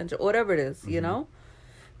much attention, whatever it is, you know?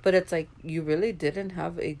 But it's like, you really didn't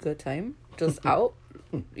have a good time just out,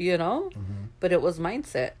 you know? But it was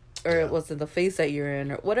mindset, or it was in the phase that you're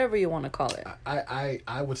in, or whatever you want to call it.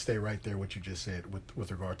 I would stay right there what you just said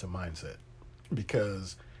with regard to mindset.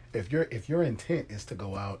 Because if your intent is to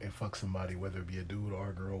go out and fuck somebody, whether it be a dude or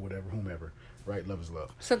a girl, whatever, whomever, right? Love is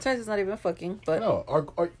love. Sometimes it's not even fucking, but no,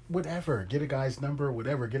 or whatever. Get a guy's number,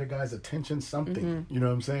 whatever. Get a guy's attention, something. You know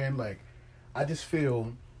what I'm saying? Like, I just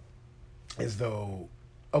feel as though,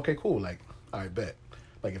 okay, cool. Like, I bet.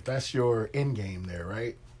 Like, if that's your end game there,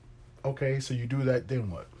 right? Okay, so you do that,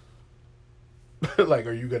 then what? Like,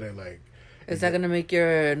 are you gonna, like... Is that gonna make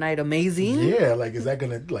your night amazing? Yeah, like, is that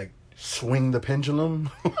gonna, like, swing the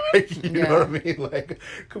pendulum? Like, you know what I mean? Like,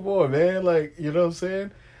 come on, man. Like, you know what I'm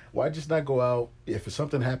saying? Why just not go out? If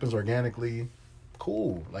something happens organically,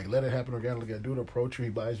 cool. Like, let it happen organically. A dude approach you,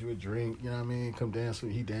 he buys you a drink, you know what I mean? Come dance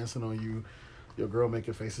with, he dancing on you. Your girl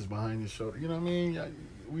making faces behind your shoulder. You know what I mean?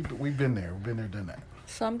 We've been there. We've been there, done that.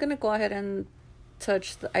 So I'm going to go ahead and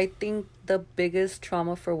touch, I think, the biggest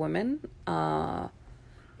trauma for women that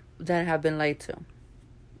have been lied to.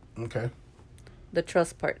 Okay. The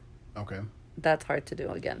trust part. Okay. That's hard to do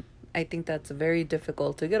again. I think that's very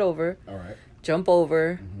difficult to get over. All right. Jump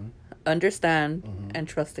over, understand, and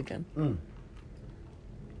trust again.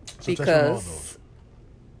 So because...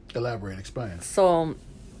 Elaborate, explain. So...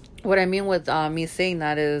 What I mean with me saying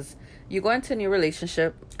that is, you go into a new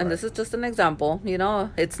relationship, and this is just an example, you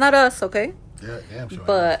know, it's not us, okay? Yeah, damn sure.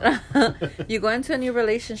 But you go into a new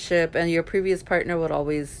relationship and your previous partner would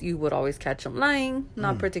always catch him lying,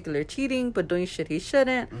 not particularly cheating, but doing shit he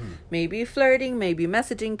shouldn't. Maybe flirting, maybe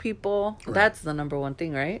messaging people. Right. That's the number one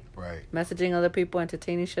thing, right? Right. Messaging other people,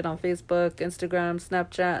 entertaining shit on Facebook, Instagram,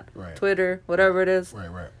 Snapchat, Right. Twitter, whatever it is.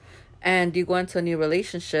 Right. And you go into a new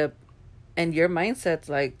relationship and your mindset's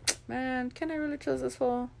like, man, can I really trust this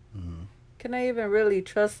fool? Mm-hmm. Can I even really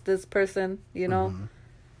trust this person,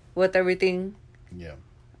 with everything? Yeah.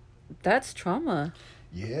 That's trauma.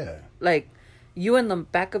 Yeah. Like, you in the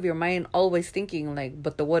back of your mind always thinking, like,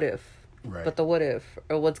 but the what if? Right. But the what if?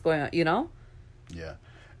 Or what's going on, Yeah.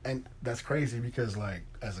 And that's crazy because, like,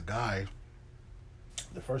 as a guy,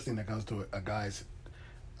 the first thing that comes to a guy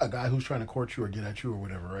who's trying to court you or get at you or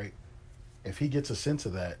whatever, right? If he gets a sense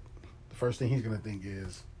of that, the first thing he's going to think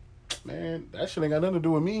is, man, that shit ain't got nothing to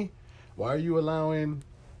do with me. Why are you allowing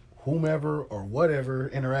whomever or whatever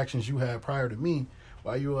interactions you had prior to me,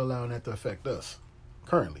 why are you allowing that to affect us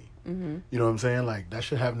currently? Mm-hmm. You know what I'm saying? Like, that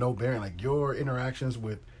should have no bearing. Like, your interactions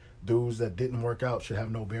with dudes that didn't work out should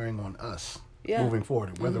have no bearing on us moving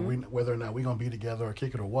forward. Whether whether or not we're going to be together or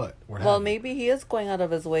kick it or what. Well, maybe he is going out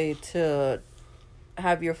of his way to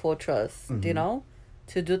have your full trust,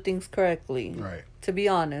 to do things correctly. Right. To be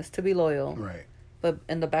honest, to be loyal. Right. But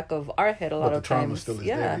in the back of our head, a lot of times, the trauma still is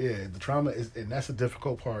there. Yeah, the trauma is, and that's a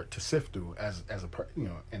difficult part to sift through as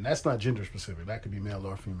and that's not gender specific. That could be male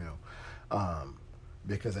or female,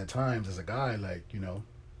 because at times as a guy, like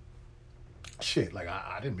shit, like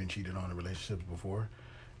I didn't been cheated on in relationships before,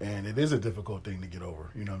 and it is a difficult thing to get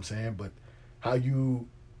over. You know what I'm saying? But how you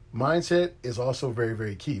mindset is also very,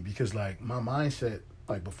 very key because like my mindset,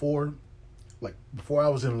 like before I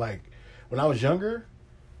was in when I was younger.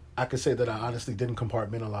 I could say that I honestly didn't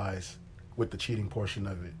compartmentalize with the cheating portion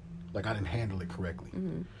of it. Like, I didn't handle it correctly.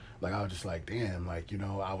 Mm-hmm. Like, I was just like, damn, like,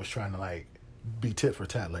 I was trying to, like, be tit for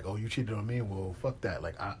tat. Like, oh, you cheated on me? Well, fuck that.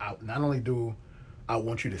 Like, I not only do I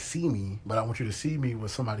want you to see me, but I want you to see me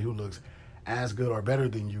with somebody who looks as good or better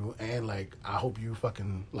than you. And, like, I hope you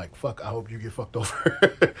fucking, like, I hope you get fucked over.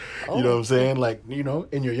 You know what I'm saying? Like,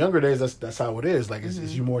 in your younger days, that's how it is. Like, it's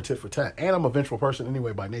you more tit for tat. And I'm a vengeful person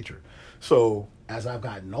anyway by nature. So, as I've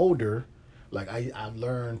gotten older, like, I've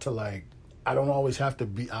learned to, like, I don't always have to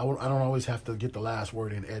get the last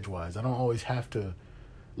word in edgewise. I don't always have to,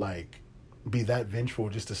 like, be that vengeful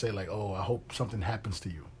just to say, like, oh, I hope something happens to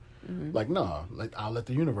you. Mm-hmm. Like, no, like, I'll let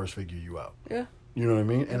the universe figure you out. Yeah. You know what I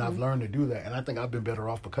mean? And I've learned to do that. And I think I've been better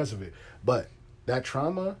off because of it. But that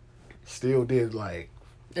trauma still did, like...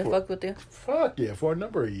 It fucked with you? Fuck, yeah, for a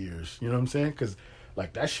number of years. You know what I'm saying? Because,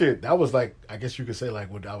 like, that shit, that was, like, I guess you could say,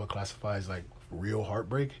 like, what I would classify as, like, real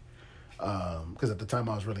heartbreak. Because at the time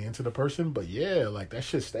I was really into the person. But, yeah, like, that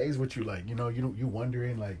shit stays with you. Like, you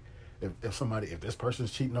wondering, like, if this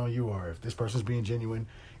person's cheating on you or if this person's being genuine,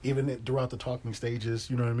 even throughout the talking stages,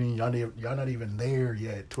 you know what I mean? Y'all not even there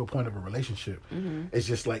yet to a point of a relationship. Mm-hmm. It's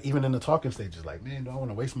just like, even in the talking stages, like, man, do I want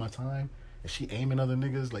to waste my time? Is she aiming other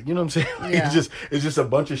niggas? Like, you know what I'm saying? Like, yeah. It's just a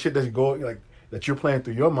bunch of shit that's going, like, that you're playing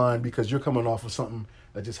through your mind because you're coming off of something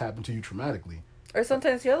that just happened to you traumatically. Or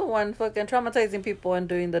sometimes you're the one fucking traumatizing people and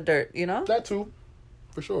doing the dirt, That too,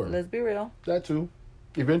 for sure. Let's be real. That too.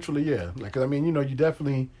 Eventually, yeah. Like, I mean, you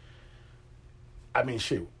definitely... I mean,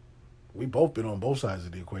 shit. We both been on both sides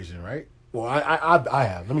of the equation, right? Well, I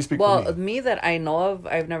have. Let me speak for me. Well, me that I know of,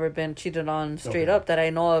 I've never been cheated on straight up that I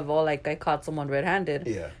know of. Or, like, I caught someone red-handed.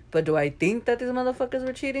 Yeah. But do I think that these motherfuckers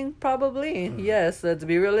were cheating? Probably. Mm. Yes, let's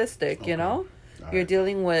be realistic, You're right.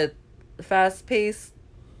 dealing with fast-paced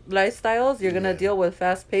lifestyles. You're going to deal with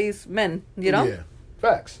fast-paced men, Yeah.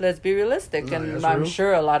 Facts. Let's be realistic. And I'm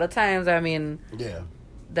sure a lot of times, I mean... Yeah.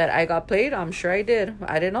 That I got played, I'm sure I did.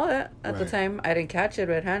 I didn't know that at the time. I didn't catch it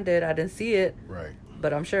red-handed. I didn't see it. Right.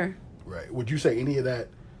 But I'm sure. Right. Would you say any of that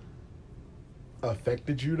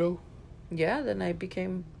affected you, though? Yeah, then I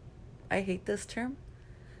became... I hate this term.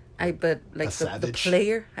 But, like, the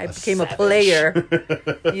player. I became savage. A player.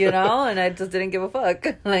 And I just didn't give a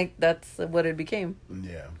fuck. Like, that's what it became.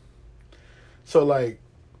 Yeah. So, like...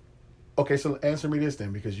 Okay, so answer me this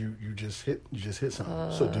then, because you just hit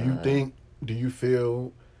something. So do you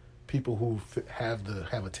feel... people who have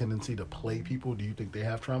a tendency to play people, do you think they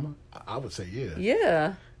have trauma? I would say yeah.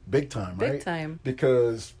 Yeah. Big time, right? Big time.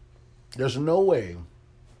 Because there's no way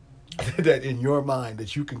that in your mind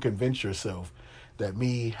that you can convince yourself that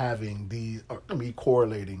me having me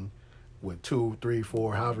correlating with 2, 3,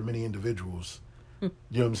 4, however many individuals, you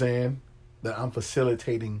know what I'm saying? That I'm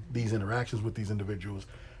facilitating these interactions with these individuals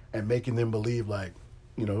and making them believe like,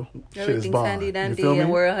 shit is bomb. Handy dandy,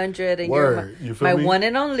 and we're 100, and you're my one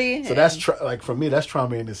and only. So that's like for me, that's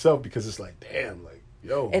trauma in itself because it's like, damn, like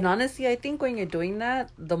Yo. And honestly, I think when you're doing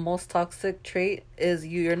that, the most toxic trait is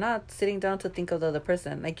you're not sitting down to think of the other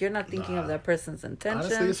person. Like, you're not thinking of that person's intentions.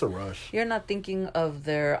 Honestly, it's a rush. You're not thinking of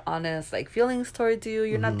their honest, like, feelings towards you.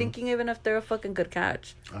 You're not thinking even if they're a fucking good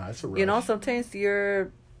catch. It's a rush. You know, sometimes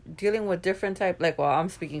you're dealing with different type, like, well, I'm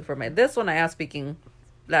speaking for this one, I am speaking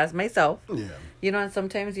as myself. Yeah. You know, and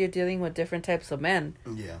sometimes you're dealing with different types of men.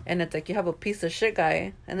 Yeah. And it's like you have a piece of shit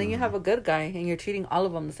guy, and then you have a good guy, and you're treating all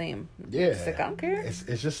of them the same. Yeah. It's like, I don't care.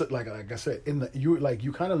 It's just like I said,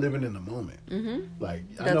 you kind of living in the moment. Like,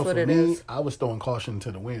 I know what for it me, is. I was throwing caution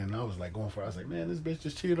to the wind, and I was like I was like, man, this bitch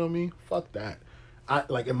just cheated on me. Fuck that. I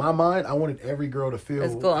like, in my mind, I wanted every girl to feel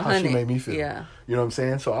how she made me feel. Yeah. You know what I'm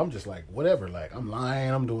saying? So I'm just like, whatever. Like, I'm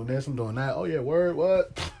lying. I'm doing this. I'm doing that. Oh yeah, word.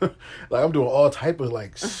 What? Like, I'm doing all type of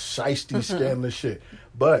like shiesty, scandalous shit.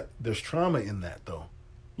 But there's trauma in that, though.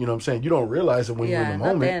 You know what I'm saying? You don't realize it when you're in the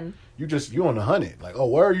moment. Then. You on the hunted. Like, oh,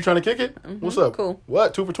 word, you trying to kick it? What's up? Cool.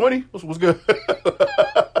 What? 2 for 20? What's good? 2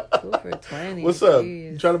 for 20. What's up?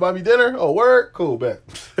 You trying to buy me dinner? Oh, word? Cool, bet.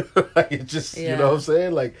 Like, it just, you know what I'm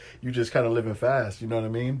saying? Like, you just kind of living fast, you know what I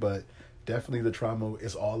mean? But definitely the trauma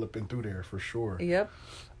is all up and through there for sure. Yep.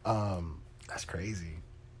 That's crazy.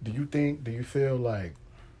 Do you feel like,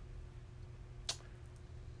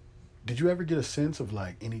 did you ever get a sense of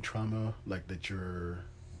like any trauma like that your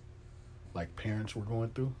like parents were going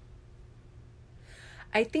through?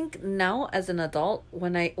 I think now as an adult,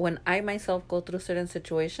 when I myself go through certain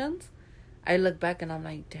situations, I look back and I'm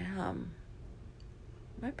like, damn,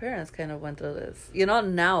 my parents kind of went through this, you know,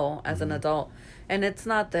 now as an adult. And it's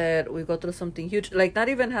not that we go through something huge, like, not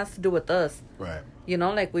even has to do with us. Right. You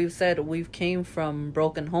know, like we've said, we've came from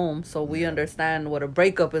broken homes, so we understand what a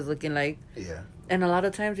breakup is looking like. Yeah. And a lot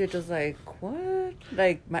of times you're just like, what?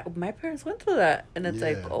 Like, my parents went through that. And it's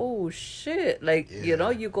like, oh, shit. Like, you know,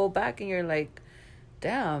 you go back and you're like,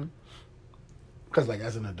 damn. Because, like,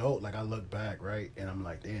 as an adult, like, I look back, right? And I'm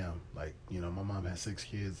like, damn. Like, you know, my mom had 6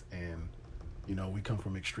 kids. And, you know, we come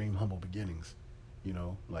from extreme humble beginnings. You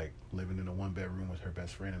know, like, living in a 1-bedroom with her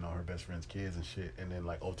best friend and all her best friend's kids and shit. And then,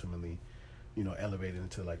 like, ultimately, you know, elevated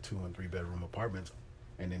into, like, 2- and 3-bedroom apartments.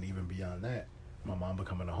 And then even beyond that, my mom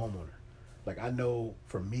becoming a homeowner. Like, I know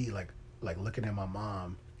for me, like looking at my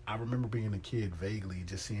mom, I remember being a kid vaguely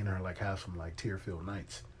just seeing her, like, have some, like, tear-filled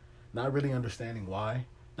nights. Not really understanding why.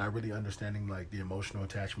 Not really understanding, like, the emotional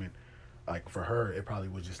attachment. Like, for her, it probably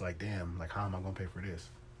was just like, damn, like, how am I going to pay for this?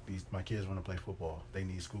 My kids want to play football. They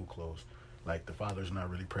need school clothes. Like, the father's not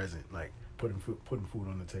really present. Like, putting food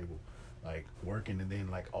on the table. Like, working and then,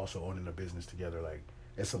 like, also owning a business together. Like,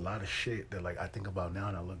 it's a lot of shit that, like, I think about now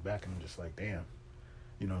and I look back and I'm just like, damn.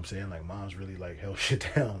 You know what I'm saying? Like, mom's really, like, held shit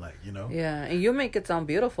down, like, you know? Yeah, and you make it sound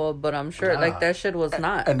beautiful, but I'm sure, like, that shit was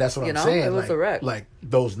not. And that's what I'm know? saying. It was like, a wreck. Like,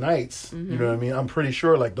 those nights, you know what I mean? I'm pretty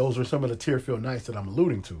sure, like, those were some of the tear-filled nights that I'm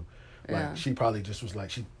alluding to. Like, she probably just was,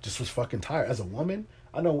 like, she just was fucking tired. As a woman,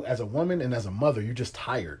 I know as a woman and as a mother, you're just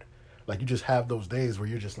tired. Like, you just have those days where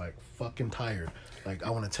you're just, like, fucking tired. Like,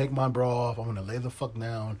 I want to take my bra off. I want to lay the fuck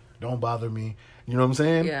down. Don't bother me. You know what I'm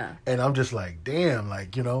saying? Yeah. And I'm just like, damn,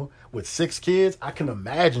 like, you know, with 6 kids, I can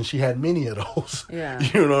imagine she had many of those. Yeah.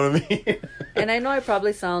 You know what I mean? And I know I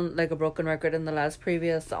probably sound like a broken record in the last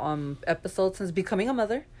previous episode since becoming a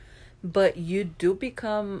mother. But you do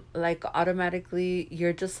become, like, automatically,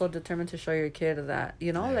 you're just so determined to show your kid that,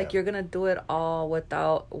 you know, like, you're gonna do it all with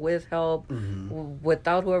help,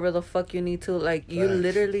 without whoever the fuck you need to. Like, you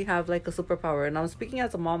literally have, like, a superpower. And I'm speaking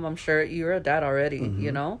as a mom, I'm sure you're a dad already,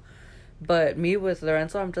 you know? But me with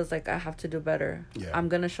Lorenzo, I'm just like, I have to do better. Yeah. I'm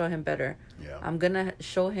gonna show him better. Yeah. I'm gonna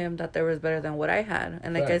show him that there was better than what I had.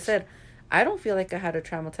 And like I said, I don't feel like I had a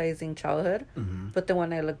traumatizing childhood, but then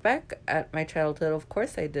when I look back at my childhood, of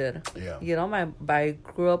course I did. Yeah. You know, I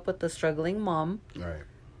grew up with a struggling mom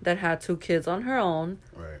that had 2 kids on her own.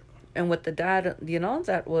 Right. And with the dad, you know,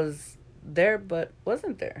 that was there but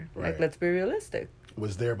wasn't there. Right. Like, let's be realistic.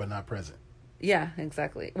 Was there but not present. Yeah,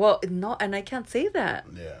 exactly. Well, no, and I can't say that.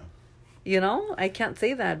 Yeah. You know, I can't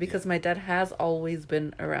say that because my dad has always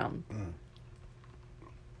been around.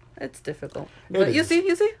 It's difficult. But you see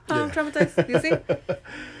how I'm traumatized? You see?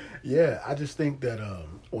 Yeah, I just think that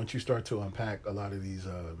once you start to unpack a lot of these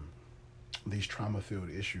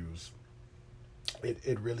trauma-filled issues,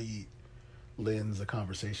 it really lends a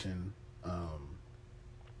conversation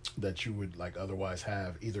that you would, like, otherwise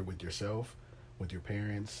have either with yourself, with your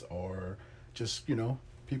parents, or just, you know,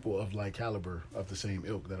 people of like caliber, of the same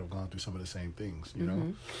ilk, that have gone through some of the same things, you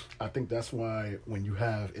know? I think that's why when you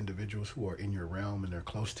have individuals who are in your realm and they're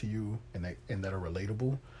close to you and that are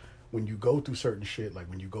relatable, when you go through certain shit, like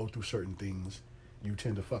when you go through certain things, you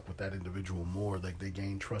tend to fuck with that individual more. Like, they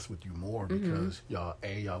gain trust with you more because y'all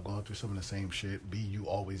going through some of the same shit. B, you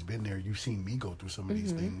always been there. You've seen me go through some of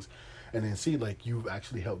these things. And then C, like, you've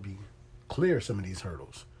actually helped me clear some of these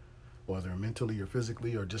hurdles, whether mentally or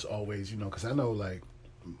physically, or just always, because I know, like,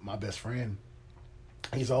 my best friend,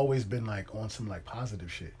 he's always been, like, on some, like,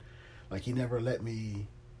 positive shit. Like, he never let me,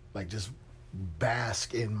 like, just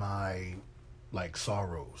bask in my, like,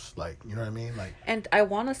 sorrows. Like, you know what I mean? Like, and I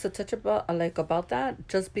want us to touch about that,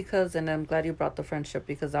 just because, and I'm glad you brought the friendship,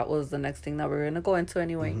 because that was the next thing that we were going to go into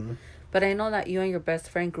anyway. But I know that you and your best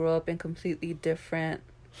friend grew up in completely different,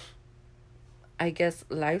 I guess,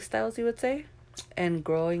 lifestyles, you would say, and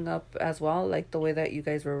growing up as well, like the way that you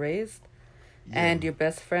guys were raised. And your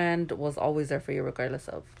best friend was always there for you regardless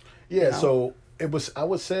of. So it was, I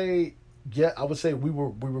would say we were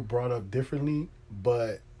brought up differently,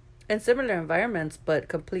 but in similar environments, but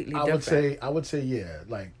completely different. I would say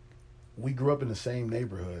like, we grew up in the same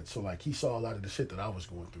neighborhood, so like, he saw a lot of the shit that I was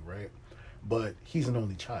going through, right? But he's an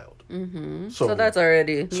only child. So that's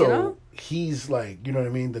already, he's like, you know what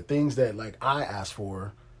I mean? The things that, like, I asked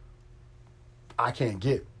for, I can't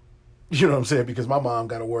get. You know what I'm saying? Because my mom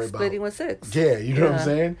got to worry about splitting with 6. Yeah, you know what I'm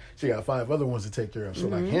saying? She got 5 other ones to take care of. So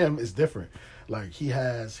like, him is different. Like, he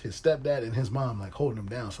has his stepdad and his mom, like, holding him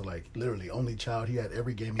down. So like, literally only child. He had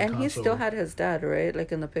every gaming console. And he still had his dad, right?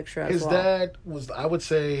 Like, in the picture as his well. His dad was, I would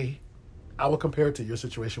say, I would compare it to your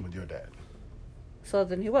situation with your dad. So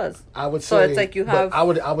then he was. I would say. So it's like you have. I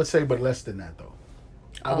would say, but less than that though.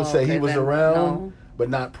 I would say he was around, but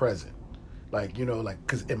not present. Like, like,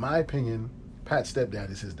 because in my opinion, Pat's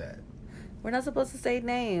stepdad is his dad. We're not supposed to say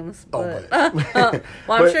names, but well,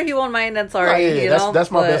 I'm sure he won't mind. That's alright. That's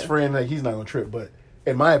my best friend. Like, he's not gonna trip. But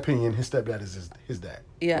in my opinion, his stepdad is his dad.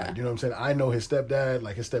 Yeah, like, you know what I'm saying. I know his stepdad.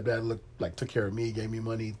 Like, his stepdad took care of me, gave me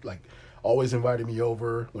money, like, always invited me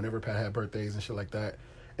over whenever Pat had birthdays and shit like that.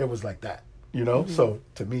 It was like that, So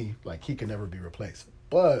to me, like, he can never be replaced.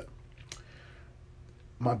 But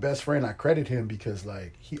my best friend, I credit him because,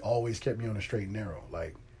 like, he always kept me on the straight and narrow.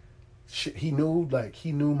 Like, he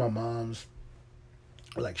knew my mom's,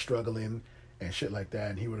 like, struggling and shit like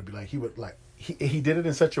that, and he would be like, he did it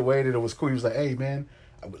in such a way that it was cool. He was like, hey man,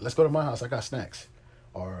 let's go to my house, I got snacks,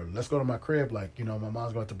 or let's go to my crib, like, my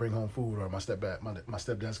mom's going to bring home food, or my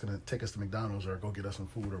stepdad's going to take us to McDonald's or go get us some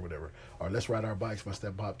food or whatever, or let's ride our bikes, my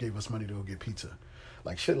stepdad gave us money to go get pizza,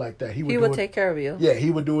 like, shit like that. He would take care of you. Yeah,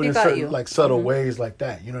 he would do it in certain like subtle ways like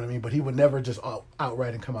that, you know what I mean? But he would never just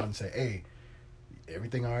outright and come out and say, hey,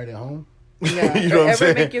 everything all right at home? Yeah. You know what I'm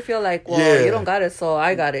saying? Make you feel like, well, you don't got it, so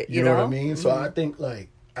I got it. You know what I mean? So I think, like,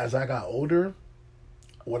 as I got older,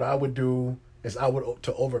 what I would do is to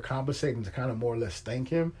overcompensate and to kind of more or less thank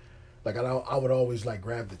him. Like, I would always, like,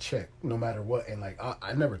 grab the check no matter what. And, like,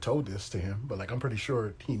 I never told this to him, but, like, I'm pretty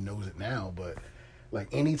sure he knows it now. But, like,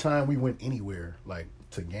 anytime we went anywhere, like,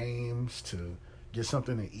 to games, to get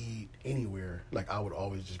something to eat, anywhere, like, I would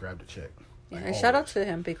always just grab the check. Like, and shout out to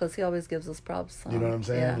him because he always gives us props. You know what I'm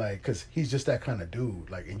saying? Yeah. Like, because he's just that kind of dude.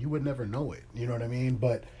 Like, and you would never know it. You know what I mean?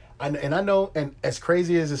 But I know, and as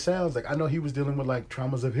crazy as it sounds, like, I know he was dealing with, like,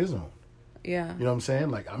 traumas of his own. Yeah. You know what I'm saying?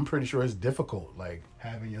 Like, I'm pretty sure it's difficult, like,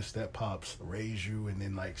 having your step pops raise you and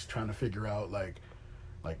then, like, trying to figure out, like,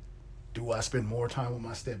 do I spend more time with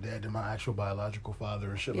my stepdad than my actual biological father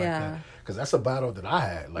and shit like that? Because that's a battle that I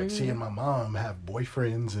had. Like, seeing my mom have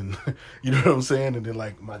boyfriends and, you know what I'm saying? And then,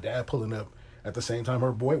 like, my dad pulling up at the same time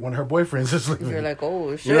one of her boyfriends is leaving. You're like,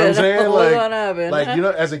 oh shit! You know what I'm saying? What's like, happen? Like,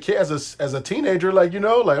 as a kid, as a teenager, like,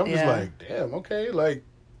 like, I'm just like, damn, okay, like,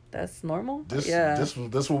 that's normal.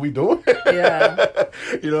 This what we doing? Yeah.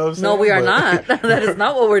 You know what I'm saying? No, we are not. That is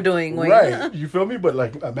not what we're doing. Wayne. Right. You feel me? But,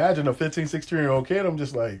 like, imagine a 15, 16-year-old kid. I'm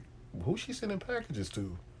just like, who's she sending packages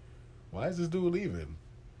to? Why is this dude leaving?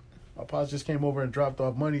 My pops just came over and dropped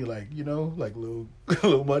off money, like, like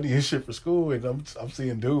little money and shit for school, and I'm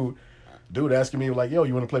seeing dude asking me, like, yo,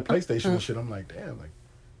 you want to play PlayStation and shit? I'm like, damn, like,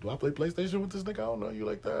 do I play PlayStation with this nigga? I don't know you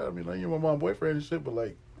like that. I mean, like, you're my mom's boyfriend and shit, but,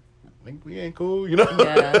 like, I think we ain't cool,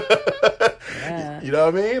 Yeah. You know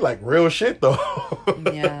what I mean? Like, real shit, though.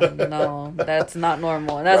 Yeah, no, that's not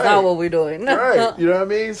normal. That's not what we're doing. Right. You know what I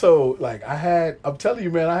mean? So, like, I'm telling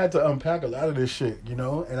you, man, I had to unpack a lot of this shit,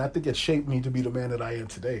 and I think it shaped me to be the man that I am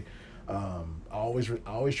today. I always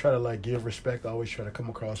try to, like, give respect. I always try to come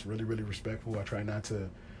across really, really respectful. I try not to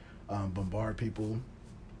bombard people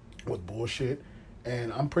with bullshit.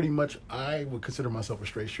 And I would consider myself a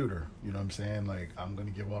straight shooter. You know what I'm saying? Like, I'm going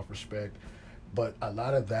to give off respect. But a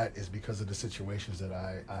lot of that is because of the situations that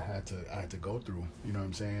I had to go through. You know what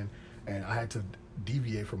I'm saying? And I had to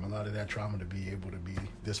deviate from a lot of that trauma to be able to be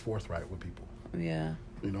this forthright with people. Yeah.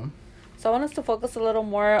 You know? So I want us to focus a little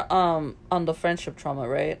more on the friendship trauma,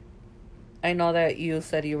 right? I know that you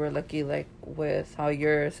said you were lucky, like, with how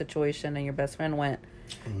your situation and your best friend went.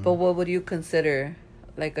 Mm-hmm. But what would you consider,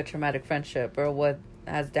 like, a traumatic friendship, or what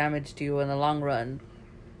has damaged you in the long run?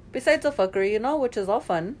 Besides the fuckery, which is all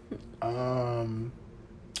fun. I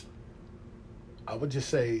would just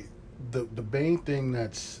say the main thing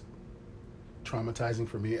that's traumatizing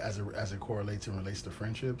for me as it correlates and relates to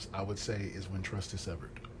friendships, I would say, is when trust is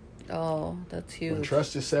severed. Oh, that's huge. When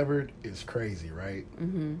trust is severed, it's crazy, right?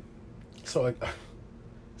 Mm-hmm. So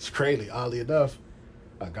it's crazy. Oddly enough,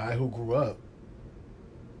 a guy who grew up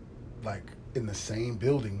like in the same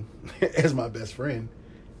building as my best friend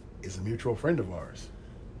is a mutual friend of ours.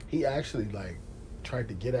 He actually like tried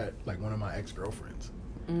to get at like one of my ex-girlfriends.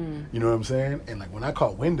 Mm. You know what I'm saying? And like when I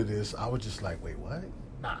caught wind of this, I was just like, wait, what?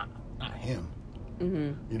 Nah, not him.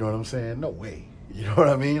 Mm-hmm. You know what I'm saying? No way. You know what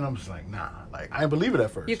I mean? I'm just like, nah. Like, I didn't believe it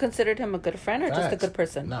at first. You considered him a good friend or just a Facts. good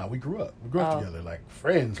person? Nah, we grew up. We grew up together. Like,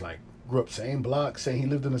 friends. Like, grew up same block. Saying he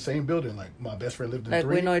lived in the same building. Like, my best friend lived in like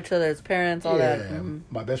 3. we know each other's parents, all that. Mm-hmm.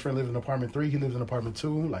 My best friend lived in apartment 3. He lived in apartment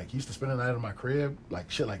 2. Like, he used to spend the night in my crib.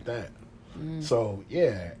 Like, shit like that. Mm. So,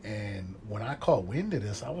 yeah. And when I caught wind of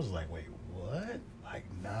this, I was like, wait, what? Like,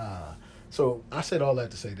 nah. So, I said all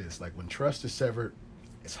that to say this. Like, when trust is severed,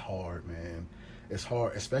 it's hard, man. It's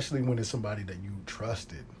hard, especially when it's somebody that you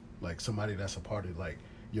trusted. Like, somebody that's a part of, like,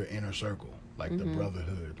 your inner circle. Like, the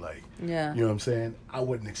brotherhood. Like, yeah. You know what I'm saying? I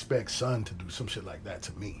wouldn't expect son to do some shit like that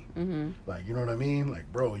to me. Mm-hmm. Like, you know what I mean?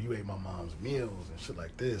 Like, bro, you ate my mom's meals and shit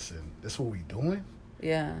like this, and this what we doing?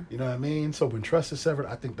 Yeah. You know what I mean? So when trust is severed,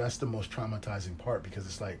 I think that's the most traumatizing part, because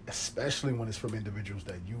it's like, especially when it's from individuals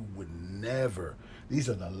that you would never, these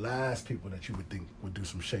are the last people that you would think would do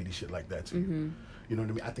some shady shit like that to you. You know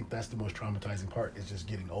what I mean? I think that's the most traumatizing part, is just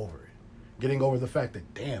getting over it. Getting over the fact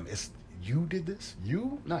that, damn, it's you did this?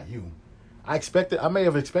 You? Not you. I may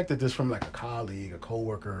have expected this from like a colleague, a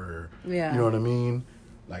coworker, Yeah. You know what I mean?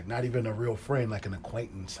 Like, not even a real friend, like an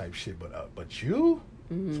acquaintance type shit, but you?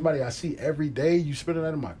 Somebody I see every day, you spend it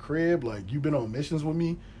out of my crib, like, you've been on missions with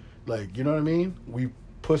me, like, you know what I mean? We've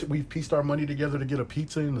pieced our money together to get a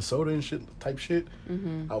pizza and a soda and shit type shit.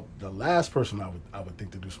 The last person I would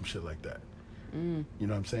think to do some shit like that. You know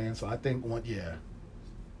what I'm saying? So I think once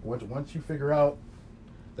you figure out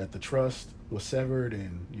that the trust was severed,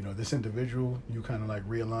 and you know this individual, you kind of like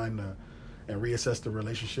realign and reassess the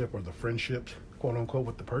relationship or the friendship, quote unquote,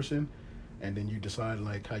 with the person, and then you decide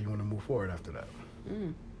like how you want to move forward after that.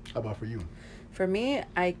 How about for you? For me,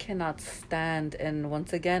 I cannot stand, and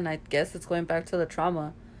once again, I guess it's going back to the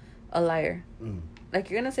trauma, a liar. Like,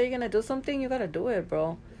 you're gonna say you're gonna do something, you gotta do it,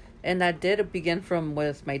 bro. And that did begin from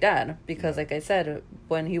with my dad, because like I said,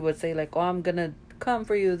 when he would say like, oh, I'm gonna come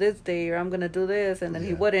for you this day, or I'm gonna do this, and then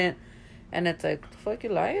he wouldn't, and it's like, fuck,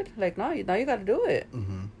 you lied? Like, no, now you gotta do it.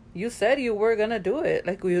 You said you were gonna do it.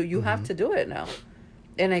 Like, you have to do it now.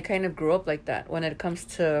 And I kind of grew up like that when it comes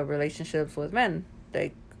to relationships with men.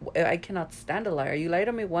 Like, I cannot stand a liar. You lie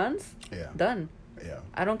to me once, done.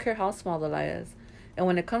 I don't care how small the lie is. And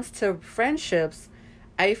when it comes to friendships,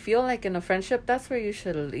 I feel like in a friendship, that's where you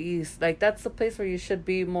should at least, like, that's the place where you should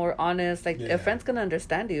be more honest. Like, a friend's gonna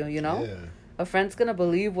understand you, you know? A friend's gonna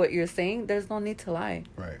believe what you're saying. There's no need to lie.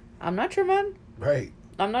 Right. I'm not your man. Right.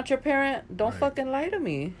 I'm not your parent. Don't fucking lie to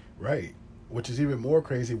me. Right. Which is even more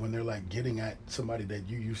crazy when they're like getting at somebody that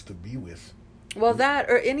you used to be with. Well, that,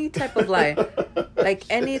 or any type of lie. Like,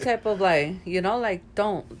 any type of lie. You know, like,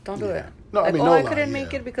 don't do it. No, like, I mean, I lie, couldn't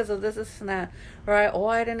make it because of this and that. Or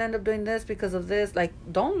I didn't end up doing this because of this. Like,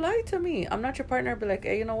 don't lie to me. I'm not your partner. Be like,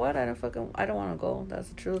 hey, you know what? I don't want to go. That's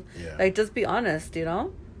the truth. Like, just be honest, you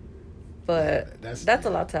know? But that's a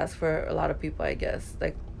lot to ask for a lot of people, I guess.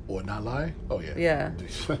 Like, or not lie? Oh, yeah. Yeah.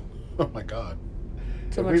 Oh, my God.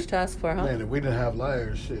 Too much to ask for, huh? Man, if we didn't have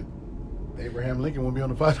liars, shit, Abraham Lincoln wouldn't be on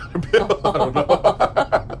the $5 bill. I don't know.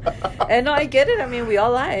 And no, I get it. I mean, we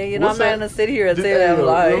all lie. You know, I'm not going to sit here and say that I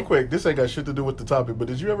lie. Real quick, this ain't got shit to do with the topic, but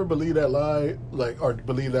did you ever believe that lie, like, or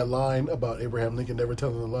believe that line about Abraham Lincoln never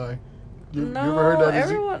telling a lie? No, you ever heard that?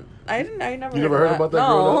 Everyone, I never. You never heard about that?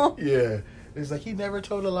 No. Yeah. It's like, he never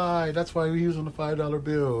told a lie. That's why he was on the $5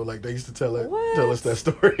 bill. Like, they used to tell us that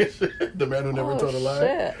story. The man who never told a lie.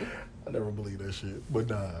 Shit. I never believed that shit. But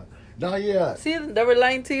nah, yeah. See, they were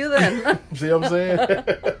lying to you then. See what I'm saying?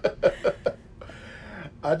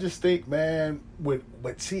 I just think, man, but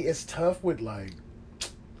see, it's tough with, like,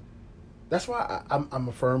 that's why I'm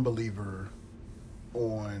a firm believer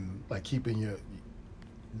on, like, keeping your,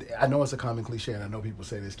 I know it's a common cliche, and I know people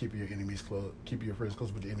say this, keep your friends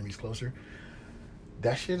close, but your enemies closer.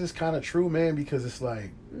 that shit is kind of true, man, because it's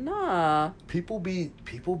like Nah, people be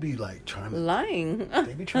like trying to lying.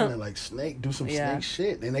 they be trying to like do some Yeah. snake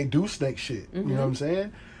shit, and they do snake shit. You know what I'm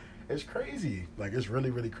saying? It's crazy. Like, it's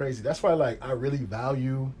really, really crazy. That's why, like, I really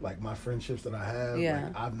value, like, my friendships that I have. Yeah.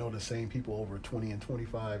 Like, I've known the same people over 20 and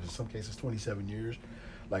 25, in some cases 27 years.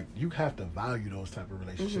 Like, you have to value those type of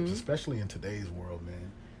relationships, especially in today's world,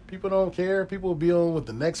 man. People don't care. People be on with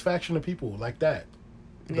the next faction of people like that.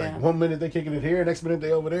 Yeah. Like, one minute they kicking it here, next minute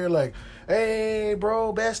they over there, like, hey,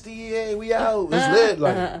 bro, bestie, hey, we out. It's lit.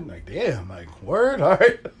 Like, I'm like, damn, like, word, all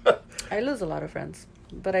right. I lose a lot of friends,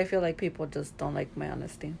 but I feel like people just don't like my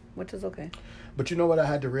honesty, which is okay. But you know what I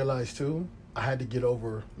had to realize, too? I had to get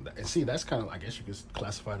over, and see, that's kind of, I guess you could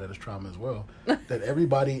classify that as trauma as well, that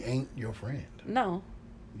everybody ain't your friend. No.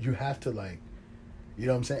 You have to, like, you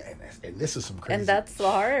know what I'm saying? And this is some crazy. And that's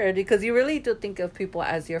hard because you really do think of people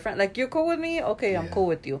as your friend. Like, you're cool with me? Okay, I'm cool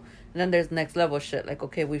with you. And then there's next level shit. Like,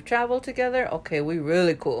 okay, we've traveled together. Okay, we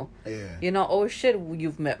really cool. Yeah. You know, oh shit,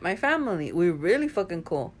 you've met my family. We're really fucking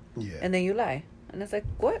cool. Yeah. And then you lie. And it's like,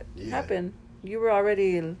 what Yeah. happened? You were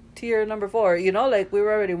already tier number 4. You know, like, we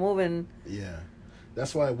were already moving. Yeah.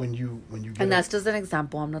 That's why when you get And that's just an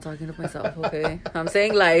example. I'm not talking to myself, okay? I'm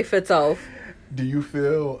saying life itself. Do you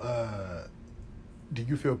feel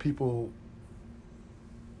people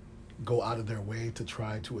go out of their way to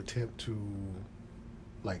try to attempt to,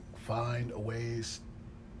 like, find ways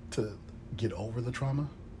to get over the trauma,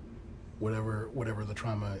 whatever the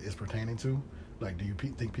trauma is pertaining to? Like, do you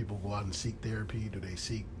think people go out and seek therapy? Do they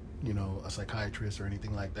seek, you know, a psychiatrist or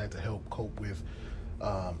anything like that to help cope with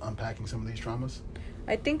unpacking some of these traumas?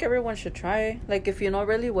 I think everyone should try. Like, if you know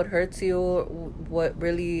really what hurts you, what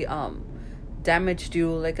really damaged you,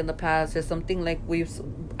 like, in the past, or something, like,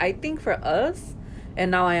 I think for us,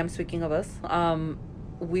 and now I am speaking of us,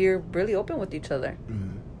 we're really open with each other.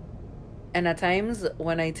 Mm-hmm. And at times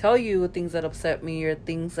when I tell you things that upset me or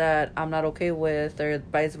things that I'm not okay with, or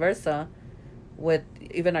vice versa, with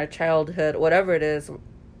even our childhood, whatever it is,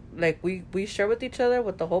 like, we share with each other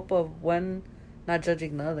with the hope of one not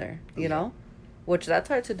judging the other, you know, which that's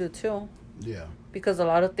hard to do too. Yeah. Because a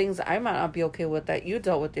lot of things I might not be okay with that you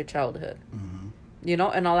dealt with your childhood. Mm-hmm. You know,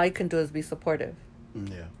 and all I can do is be supportive.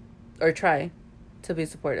 Yeah. Or try to be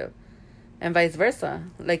supportive. And vice versa.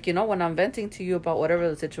 Like, you know, when I'm venting to you about whatever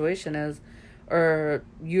the situation is, or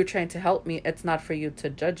you're trying to help me, it's not for you to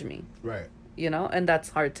judge me. Right. You know, and that's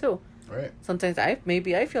hard too. Right. Sometimes I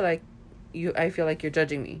feel like you're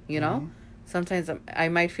judging me, you know? Sometimes I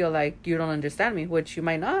might feel like you don't understand me, which you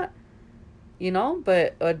might not. You know,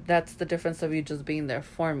 but that's the difference of you just being there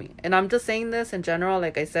for me. And I'm just saying this in general.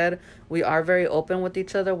 Like I said, we are very open with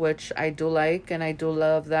each other, which I do like. And I do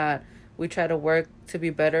love that we try to work to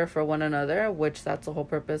be better for one another, which that's the whole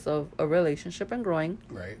purpose of a relationship and growing.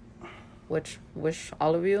 Right. Which wish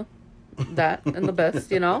all of you that and the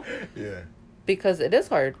best, you know? Yeah. Because it is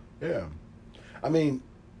hard. Yeah. I mean,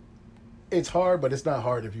 it's hard, but it's not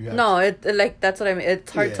hard if you have No, like, that's what I mean.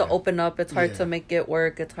 It's hard to Yeah. open up. It's hard Yeah. to make it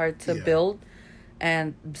work. It's hard to Yeah. build.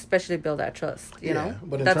 And especially build that trust, you know?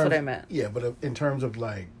 But That's what I meant. Yeah, but in terms of,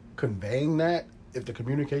 like, conveying that, if the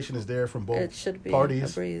communication is there from both It should be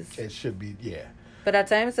parties, a breeze. it should be, yeah. But at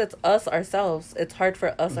times it's us ourselves. It's hard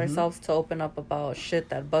for us ourselves to open up about shit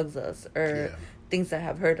that bugs us or things that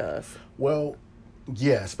have hurt us. Well,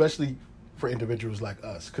 yeah, especially for individuals like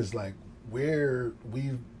us, because, like, we've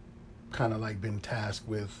kind of, like, been tasked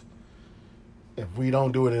with, if we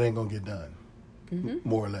don't do it, it ain't gonna get done,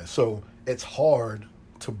 more or less. So it's hard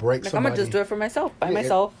to break Like, somebody. I'm gonna just do it for myself, by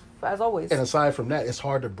myself, as always. And aside from that, it's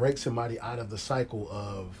hard to break somebody out of the cycle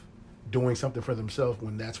of doing something for themselves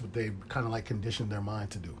when that's what they've kind of, like, conditioned their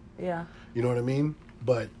mind to do. Yeah. You know what I mean?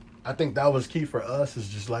 But I think that was key for us, is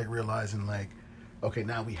just, like, realizing, like, okay,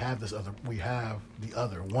 now we have the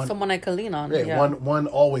other one. Someone I can lean on. Yeah, Yeah. one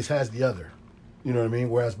always has the other. You know what I mean?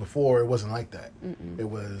 Whereas before it wasn't like that. It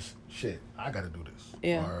was, shit, I got to do this.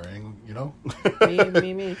 Yeah. Or, you know?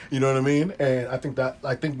 Me. You know what I mean? And I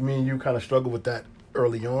think me and you kind of struggled with that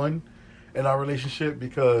early on in our relationship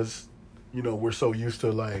because, you know, we're so used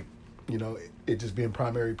to, like, you know, it just being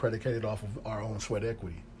primarily predicated off of our own sweat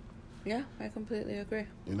equity. Yeah, I completely agree.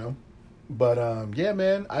 You know? But, yeah,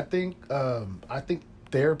 man, I think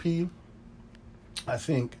therapy, I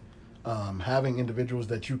think having individuals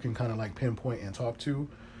that you can kind of, like, pinpoint and talk to,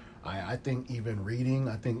 I think even reading,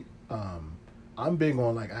 I think I'm big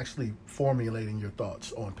on, like, actually formulating your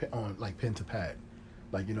thoughts on like pen to pad.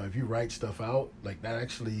 Like, if you write stuff out, like that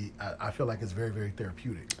actually, I feel like it's very, very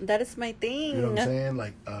therapeutic. That is my thing. You know what I'm saying?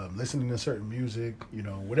 Like listening to certain music,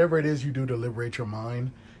 whatever it is you do to liberate your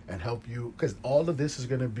mind and help you, because all of this is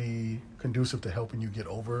going to be conducive to helping you get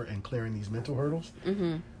over and clearing these mental hurdles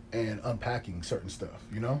and unpacking certain stuff,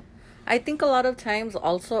 I think a lot of times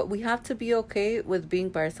also we have to be okay with being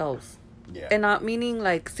by ourselves. Yeah. And not meaning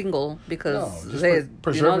like single, because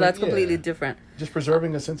that's completely different. Just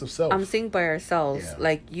preserving a sense of self. I'm saying by ourselves. Yeah.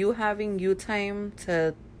 Like you having time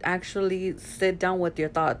to actually sit down with your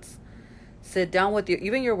thoughts. Sit down with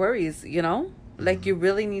even your worries, Like you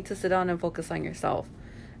really need to sit down and focus on yourself.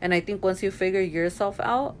 And I think once you figure yourself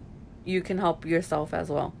out, you can help yourself as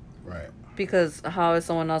well. Right. Because how is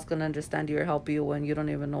someone else going to understand you or help you when you don't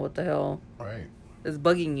even know what the hell is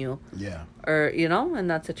bugging you? Yeah. Or, in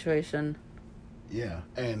that situation. Yeah.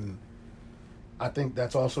 And I think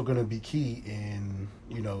that's also going to be key in,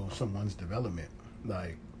 someone's development.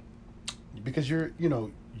 Like, because you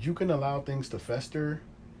can allow things to fester,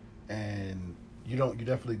 and you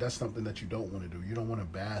definitely, that's something that you don't want to do. You don't want to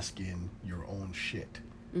bask in your own shit.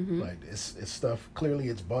 Mm-hmm. Like it's stuff, clearly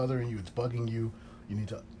it's bothering you, it's bugging you. You need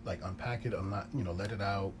to like unpack it, let it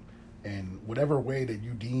out, and whatever way that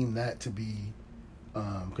you deem that to be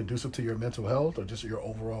conducive to your mental health or just your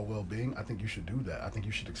overall well-being, I think you should do that. I think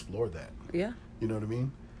you should explore that. Yeah. You know what I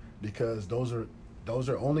mean? Because those are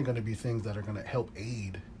only going to be things that are going to help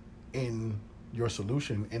aid in your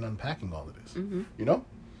solution in unpacking all of this. Mm-hmm.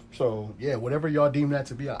 So yeah, whatever y'all deem that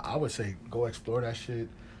to be, I would say go explore that shit.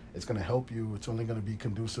 It's going to help you. It's only going to be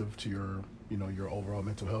conducive to your your overall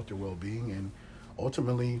mental health, your well-being, and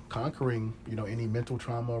ultimately conquering any mental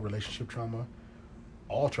trauma, relationship trauma,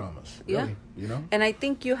 all traumas, really. And I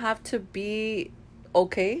think you have to be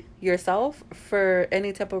okay yourself for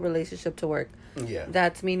any type of relationship to work. Yeah.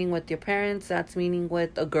 That's meaning with your parents, that's meaning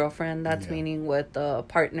with a girlfriend, that's meaning with a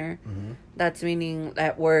partner, that's meaning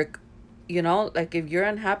at work. Like if you're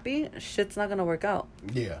unhappy, shit's not gonna work out.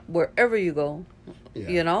 Yeah. Wherever you go.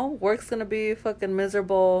 Yeah. Work's gonna be fucking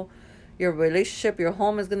miserable. Your relationship, your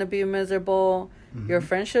home is gonna be miserable. Your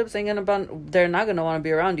friendships they're not gonna want to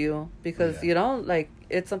be around you because like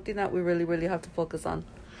it's something that we really, really have to focus on.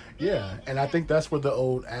 Yeah, and I think that's where the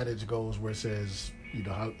old adage goes, where it says,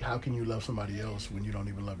 how can you love somebody else when you don't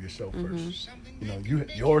even love yourself first?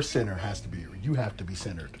 Your center has to be, you have to be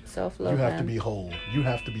centered. Self-love. You have to be whole. You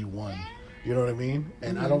have to be one. You know what I mean?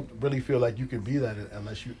 And I don't really feel like you can be that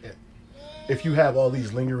unless if you have all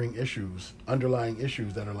these lingering issues, underlying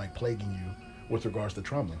issues that are like plaguing you with regards to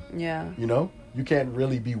trauma. Yeah. You can't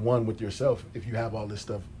really be one with yourself if you have all this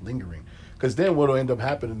stuff lingering. Because then what will end up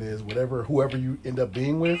happening is whoever you end up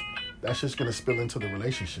being with, that's just going to spill into the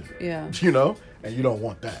relationship. Yeah. And you don't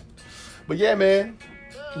want that. But yeah, man,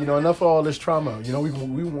 enough of all this trauma.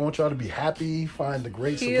 We want y'all to be happy, find the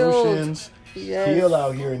great solutions. Yes. Heal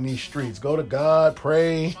out here in these streets. Go to God,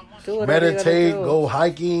 pray, meditate, go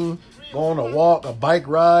hiking, go on a walk, a bike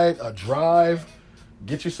ride, a drive.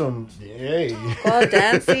 Get you some, go out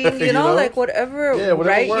dancing, like whatever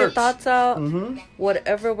write works. Your thoughts out,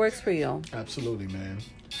 whatever works for you. Absolutely, man.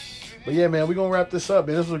 But yeah, man, we're going to wrap this up,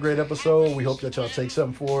 man. This was a great episode. We hope that y'all take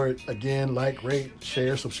something for it. Again, like, rate,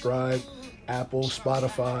 share, subscribe, Apple,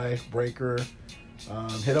 Spotify, Breaker.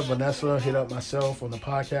 Hit up Vanessa, hit up myself on the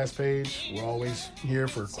podcast page. We're always here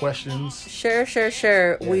for questions. Share.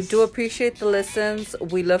 Yes. We do appreciate the listens.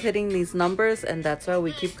 We love hitting these numbers, and that's why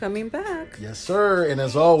we keep coming back. Yes, sir. And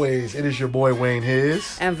as always, it is your boy Wayne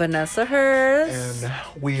His. And Vanessa Hers. And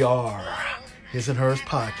we are His and Hers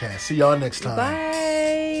Podcast. See y'all next time. Bye.